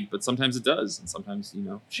night, but sometimes it does. And sometimes,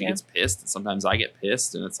 she Yeah. gets pissed, and sometimes I get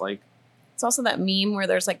pissed, and it's like, It's also that meme where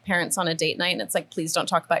there's like parents on a date night and it's like, please don't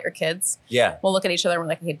talk about your kids. Yeah. We'll look at each other and we're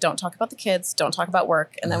like, okay, don't talk about the kids, don't talk about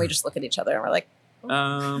work. And then we just look at each other and we're like, What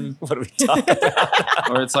are we talking about?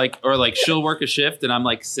 or it's like, she'll work a shift, and I'm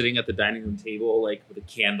like sitting at the dining room table, like with a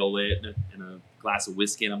candle lit and a glass of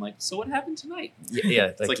whiskey. And I'm like, so what happened tonight? Yeah.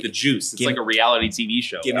 It's like the juice. It's give- like a reality TV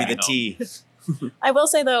show. give me I the know. tea. I will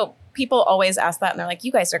say though, people always ask that and they're like,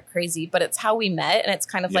 you guys are crazy, but it's how we met. And it's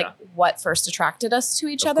kind of like Yeah. what first attracted us to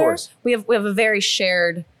each Of other. course. We have a very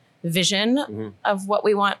shared vision Mhm. of what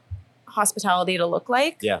we want hospitality to look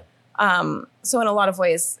like. Yeah. So in a lot of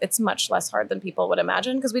ways, it's much less hard than people would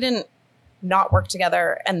imagine because we didn't not work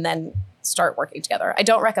together and then start working together. I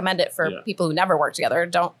don't recommend it for Yeah. people who never work together.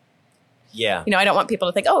 Yeah. I don't want people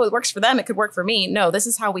to think, oh, it works for them. It could work for me. No, this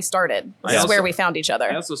is how we started. This I is also- where we found each I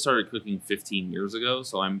other. also started cooking 15 years ago,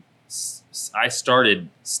 so I started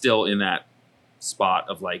still in that spot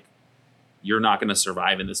of like, you're not going to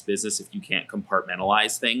survive in this business if you can't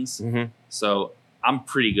compartmentalize things. Mhm. So I'm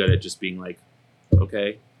pretty good at just being like,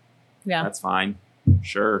 okay, Yeah. That's fine.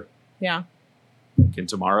 Sure. Yeah. Can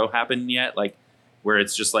tomorrow happen yet? Like where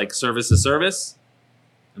it's just like service is service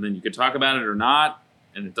and then you could talk about it or not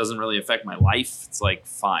and it doesn't really affect my life. It's like,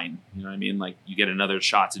 fine. You know what I mean? Like you get another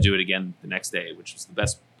shot to do it again the next day, which was the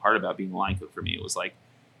best part about being a line cook for me. It was like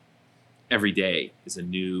every day is a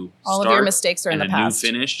new all start of your mistakes are in and the a past.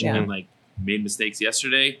 new finish. Yeah. And like made mistakes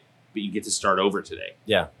yesterday, but you get to start over today.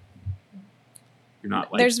 Yeah. You're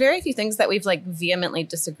not like There's very few things that we've like vehemently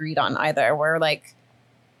disagreed on either, where like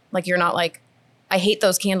you're not like, I hate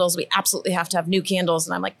those candles. We absolutely have to have new candles.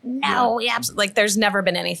 And I'm like, no, we absolutely, like, there's never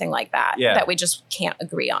been anything like that that we just can't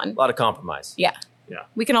agree on. A lot of compromise. Yeah. Yeah.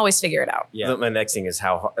 We can always figure it out. Yeah. My next thing is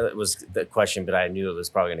how hard, it was the question, but I knew it was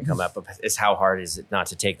probably going to come up. But is how hard is it not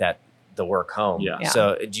to take the work home? Yeah.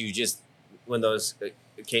 So do you just, when those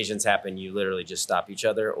occasions happen, you literally just stop each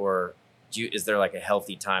other, or is there like a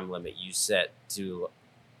healthy time limit you set to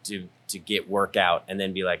get work out and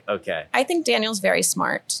then be like, okay? I think Daniel's very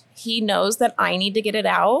smart. He knows that I need to get it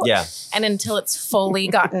out. Yeah. And until it's fully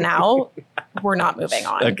gotten out, we're not moving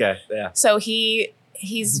on. Okay. Yeah. So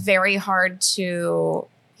he's very hard to,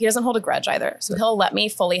 he doesn't hold a grudge either. So he'll let me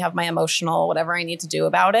fully have my emotional, whatever I need to do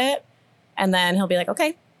about it. And then he'll be like,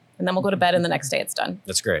 okay. And then we'll go to bed and the next day it's done.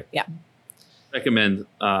 That's great. Yeah. recommend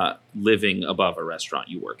living above a restaurant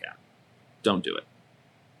you work at. Don't do it.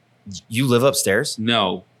 You live upstairs?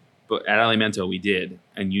 No, but at Alimento we did,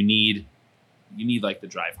 and you need like the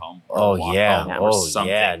drive home. or Oh walk yeah. home or Oh something.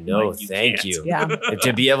 yeah. No, Like, thank can't. you. Yeah.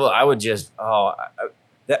 To be able, I would just,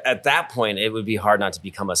 at that point, it would be hard not to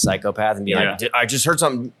become a psychopath and be Yeah. like, I just heard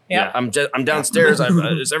something. Yeah. I'm downstairs.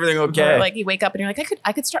 Is everything okay? Or like you wake up and you're like,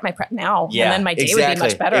 I could start my prep now. Yeah, And then my day would be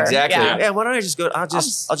much better. Exactly. Yeah. Yeah. Why don't I just go? I'll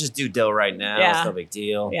just do dough right now. Yeah. It's no big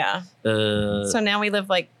deal. Yeah. Uh, So now we live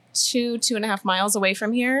like 2.5 miles away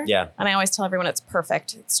from here. yeah. And I always tell everyone it's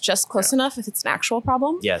perfect. It's just close enough if it's an actual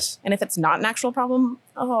problem. Yes. And if it's not an actual problem,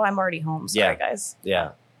 I'm already home. Sorry, Yeah. guys. Yeah.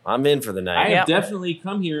 I'm in for the I night. have Yep. definitely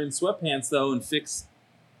come here in sweatpants though and fixed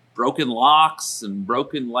broken locks and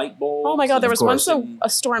broken light bulbs. Oh my God, there Of was once course. a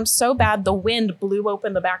storm so bad the wind blew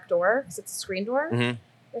open the back door because it's a screen door. Mhm.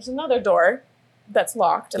 There's another door that's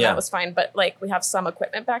locked and Yeah. that was fine. But like we have some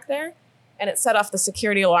equipment back there and it set off the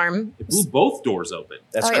security alarm. It blew both doors open.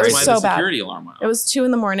 That's Oh, it That's crazy. was why so the bad. security alarm went off. It was 2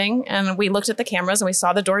 a.m. and we looked at the cameras and we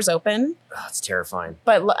saw the doors open. Oh, it's terrifying.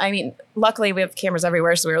 But I mean, luckily we have cameras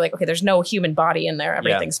everywhere. So we were like, okay, there's no human body in there.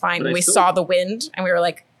 Everything's fine. But And I we still- saw the wind and we were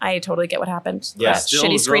like, I totally get what happened. Yeah. That Still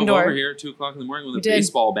shitty screen drove over door. here at 2:00 in the morning with You a did.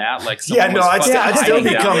 baseball bat. Like Yeah, someone no, was I'd fucking I'd still hiding be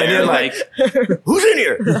down coming there, in like, who's in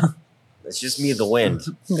here? It's just me, the wind.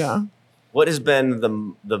 Yeah. What has been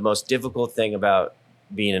the most difficult thing about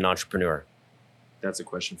being an entrepreneur, that's a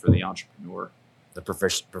question for the entrepreneur. the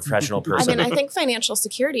professional I person? mean, I think financial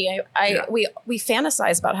security. Yeah. We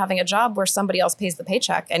fantasize about having a job where somebody else pays the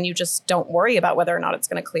paycheck, and you just don't worry about whether or not it's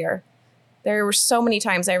going to clear. There were so many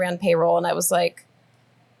times I ran payroll, and I was like,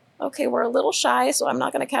 "Okay, we're a little shy, so I'm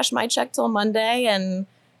not going to cash my check till Monday." And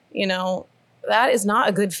that is not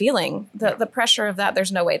a good feeling. The pressure of that.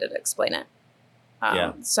 There's no way to explain it.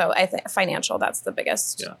 Yeah. So I think financial. That's the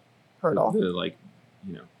biggest Yeah. hurdle. The, like,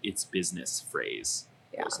 it's business phrase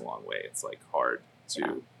Yeah. goes a long way. It's like hard to.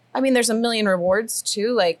 Yeah. I mean, there's a million rewards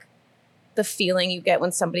too, like the feeling you get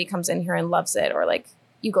when somebody comes in here and loves it, or like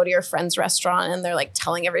you go to your friend's restaurant and they're like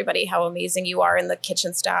telling everybody how amazing you are, and the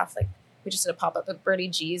kitchen staff. Like we just did a pop up with Birdie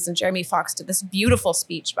G's, and Jeremy Fox did this beautiful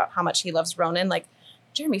speech about how much he loves Ronan. Like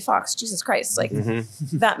Jeremy Fox, Jesus Christ, like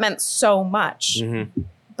Mm-hmm. that meant so much, Mm-hmm.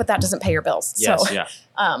 but that doesn't pay your bills. Yes. So, Yeah.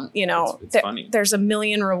 It's funny. there's a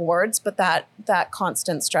million rewards, but that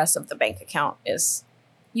constant stress of the bank account is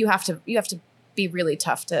you have to be really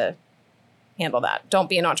tough to handle that. Don't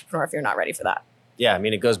be an entrepreneur if you're not ready for that. Yeah, I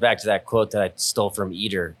mean, it goes back to that quote that I stole from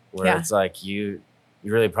Eater, where Yeah. it's like you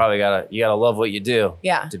really probably gotta love what you do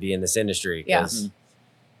Yeah. to be in this industry. Yeah. 'Cause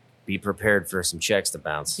be prepared for some checks to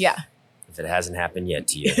bounce. Yeah. If it hasn't happened yet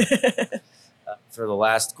to you. For the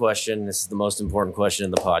last question, this is the most important question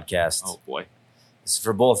in the podcast. Oh boy. This is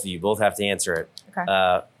for both of you. Both have to answer it.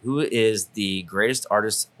 Okay. Who is the greatest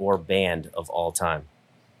artist or band of all time?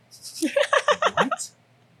 What?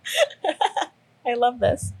 I love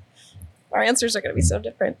this. Our answers are going to be so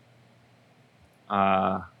different.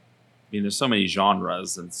 I mean, there's so many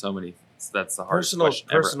genres and so many. That's the hardest Personal- question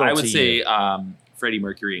ever. personal I would to say you. Freddie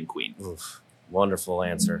Mercury and Queen. Oof, wonderful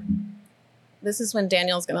answer. This is when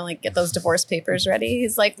Daniel's going to like get those divorce papers ready.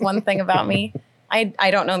 He's like, one thing about me,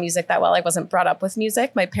 I don't know music that well. I wasn't brought up with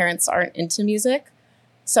music. My parents aren't into music.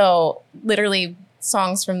 So literally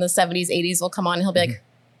songs from the 70s, 80s will come on and he'll be like,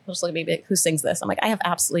 he'll just look at me and be like, who sings this? I'm like, I have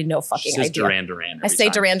absolutely no fucking She says idea. Duran Duran. I say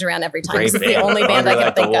Duran Duran every time. Great This is the band. only band Hungry I can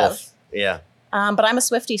Like the think Wolf. of. Yeah. But I'm a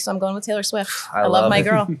Swiftie, so I'm going with Taylor Swift. I love love my it.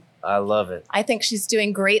 girl. I love it. I think she's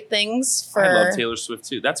doing great things for. I love Taylor Swift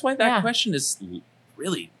too. That's why that question is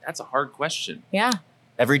really, that's a hard question. Yeah.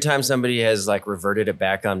 Every time somebody has like reverted it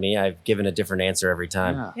back on me, I've given a different answer every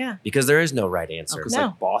time. Yeah. Because there is no right answer. Because No.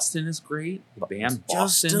 like Boston is great. The band Just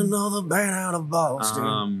Boston. another band out of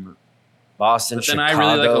Boston. Boston, but then Chicago.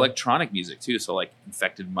 I really like electronic music too. So like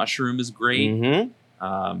Infected Mushroom is great.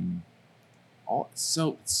 Mm-hmm. It's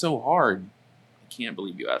so hard. I can't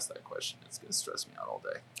believe you asked that question. It's gonna stress me out all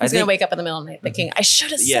day. He's going to wake up in the middle of the night thinking, I should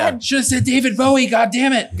have Yeah. said. Should have said David Bowie. God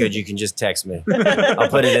damn it. Good, you can just text me. I'll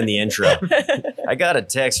put it in the intro. I got a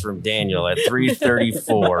text from Daniel at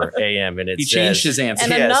 3:34 a.m. and it He says, changed his answer.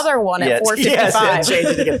 And Yes. another one at 4:55. Yes, changed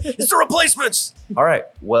it again. It's the replacements. All right.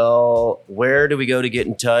 Well, where do we go to get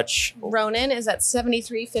in touch? Ronan is at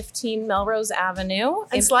 7315 Melrose Avenue.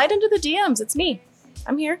 And slide into the DMs. It's me.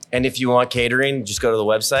 I'm here. And if you want catering, just go to the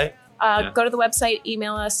website. Go to the website,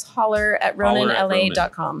 email us, holler at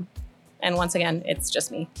ronanla.com. And once again, it's just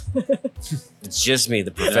me. It's just me, the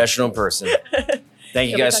professional person. Thank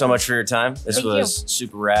you guys so much for your time. This Thank was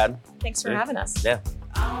super rad. Thanks for having us. Yeah.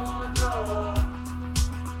 I wanna grow up.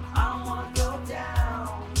 I wanna go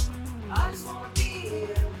down. I just wanna be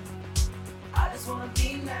here. I just wanna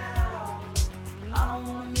be now. I don't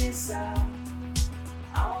wanna miss out.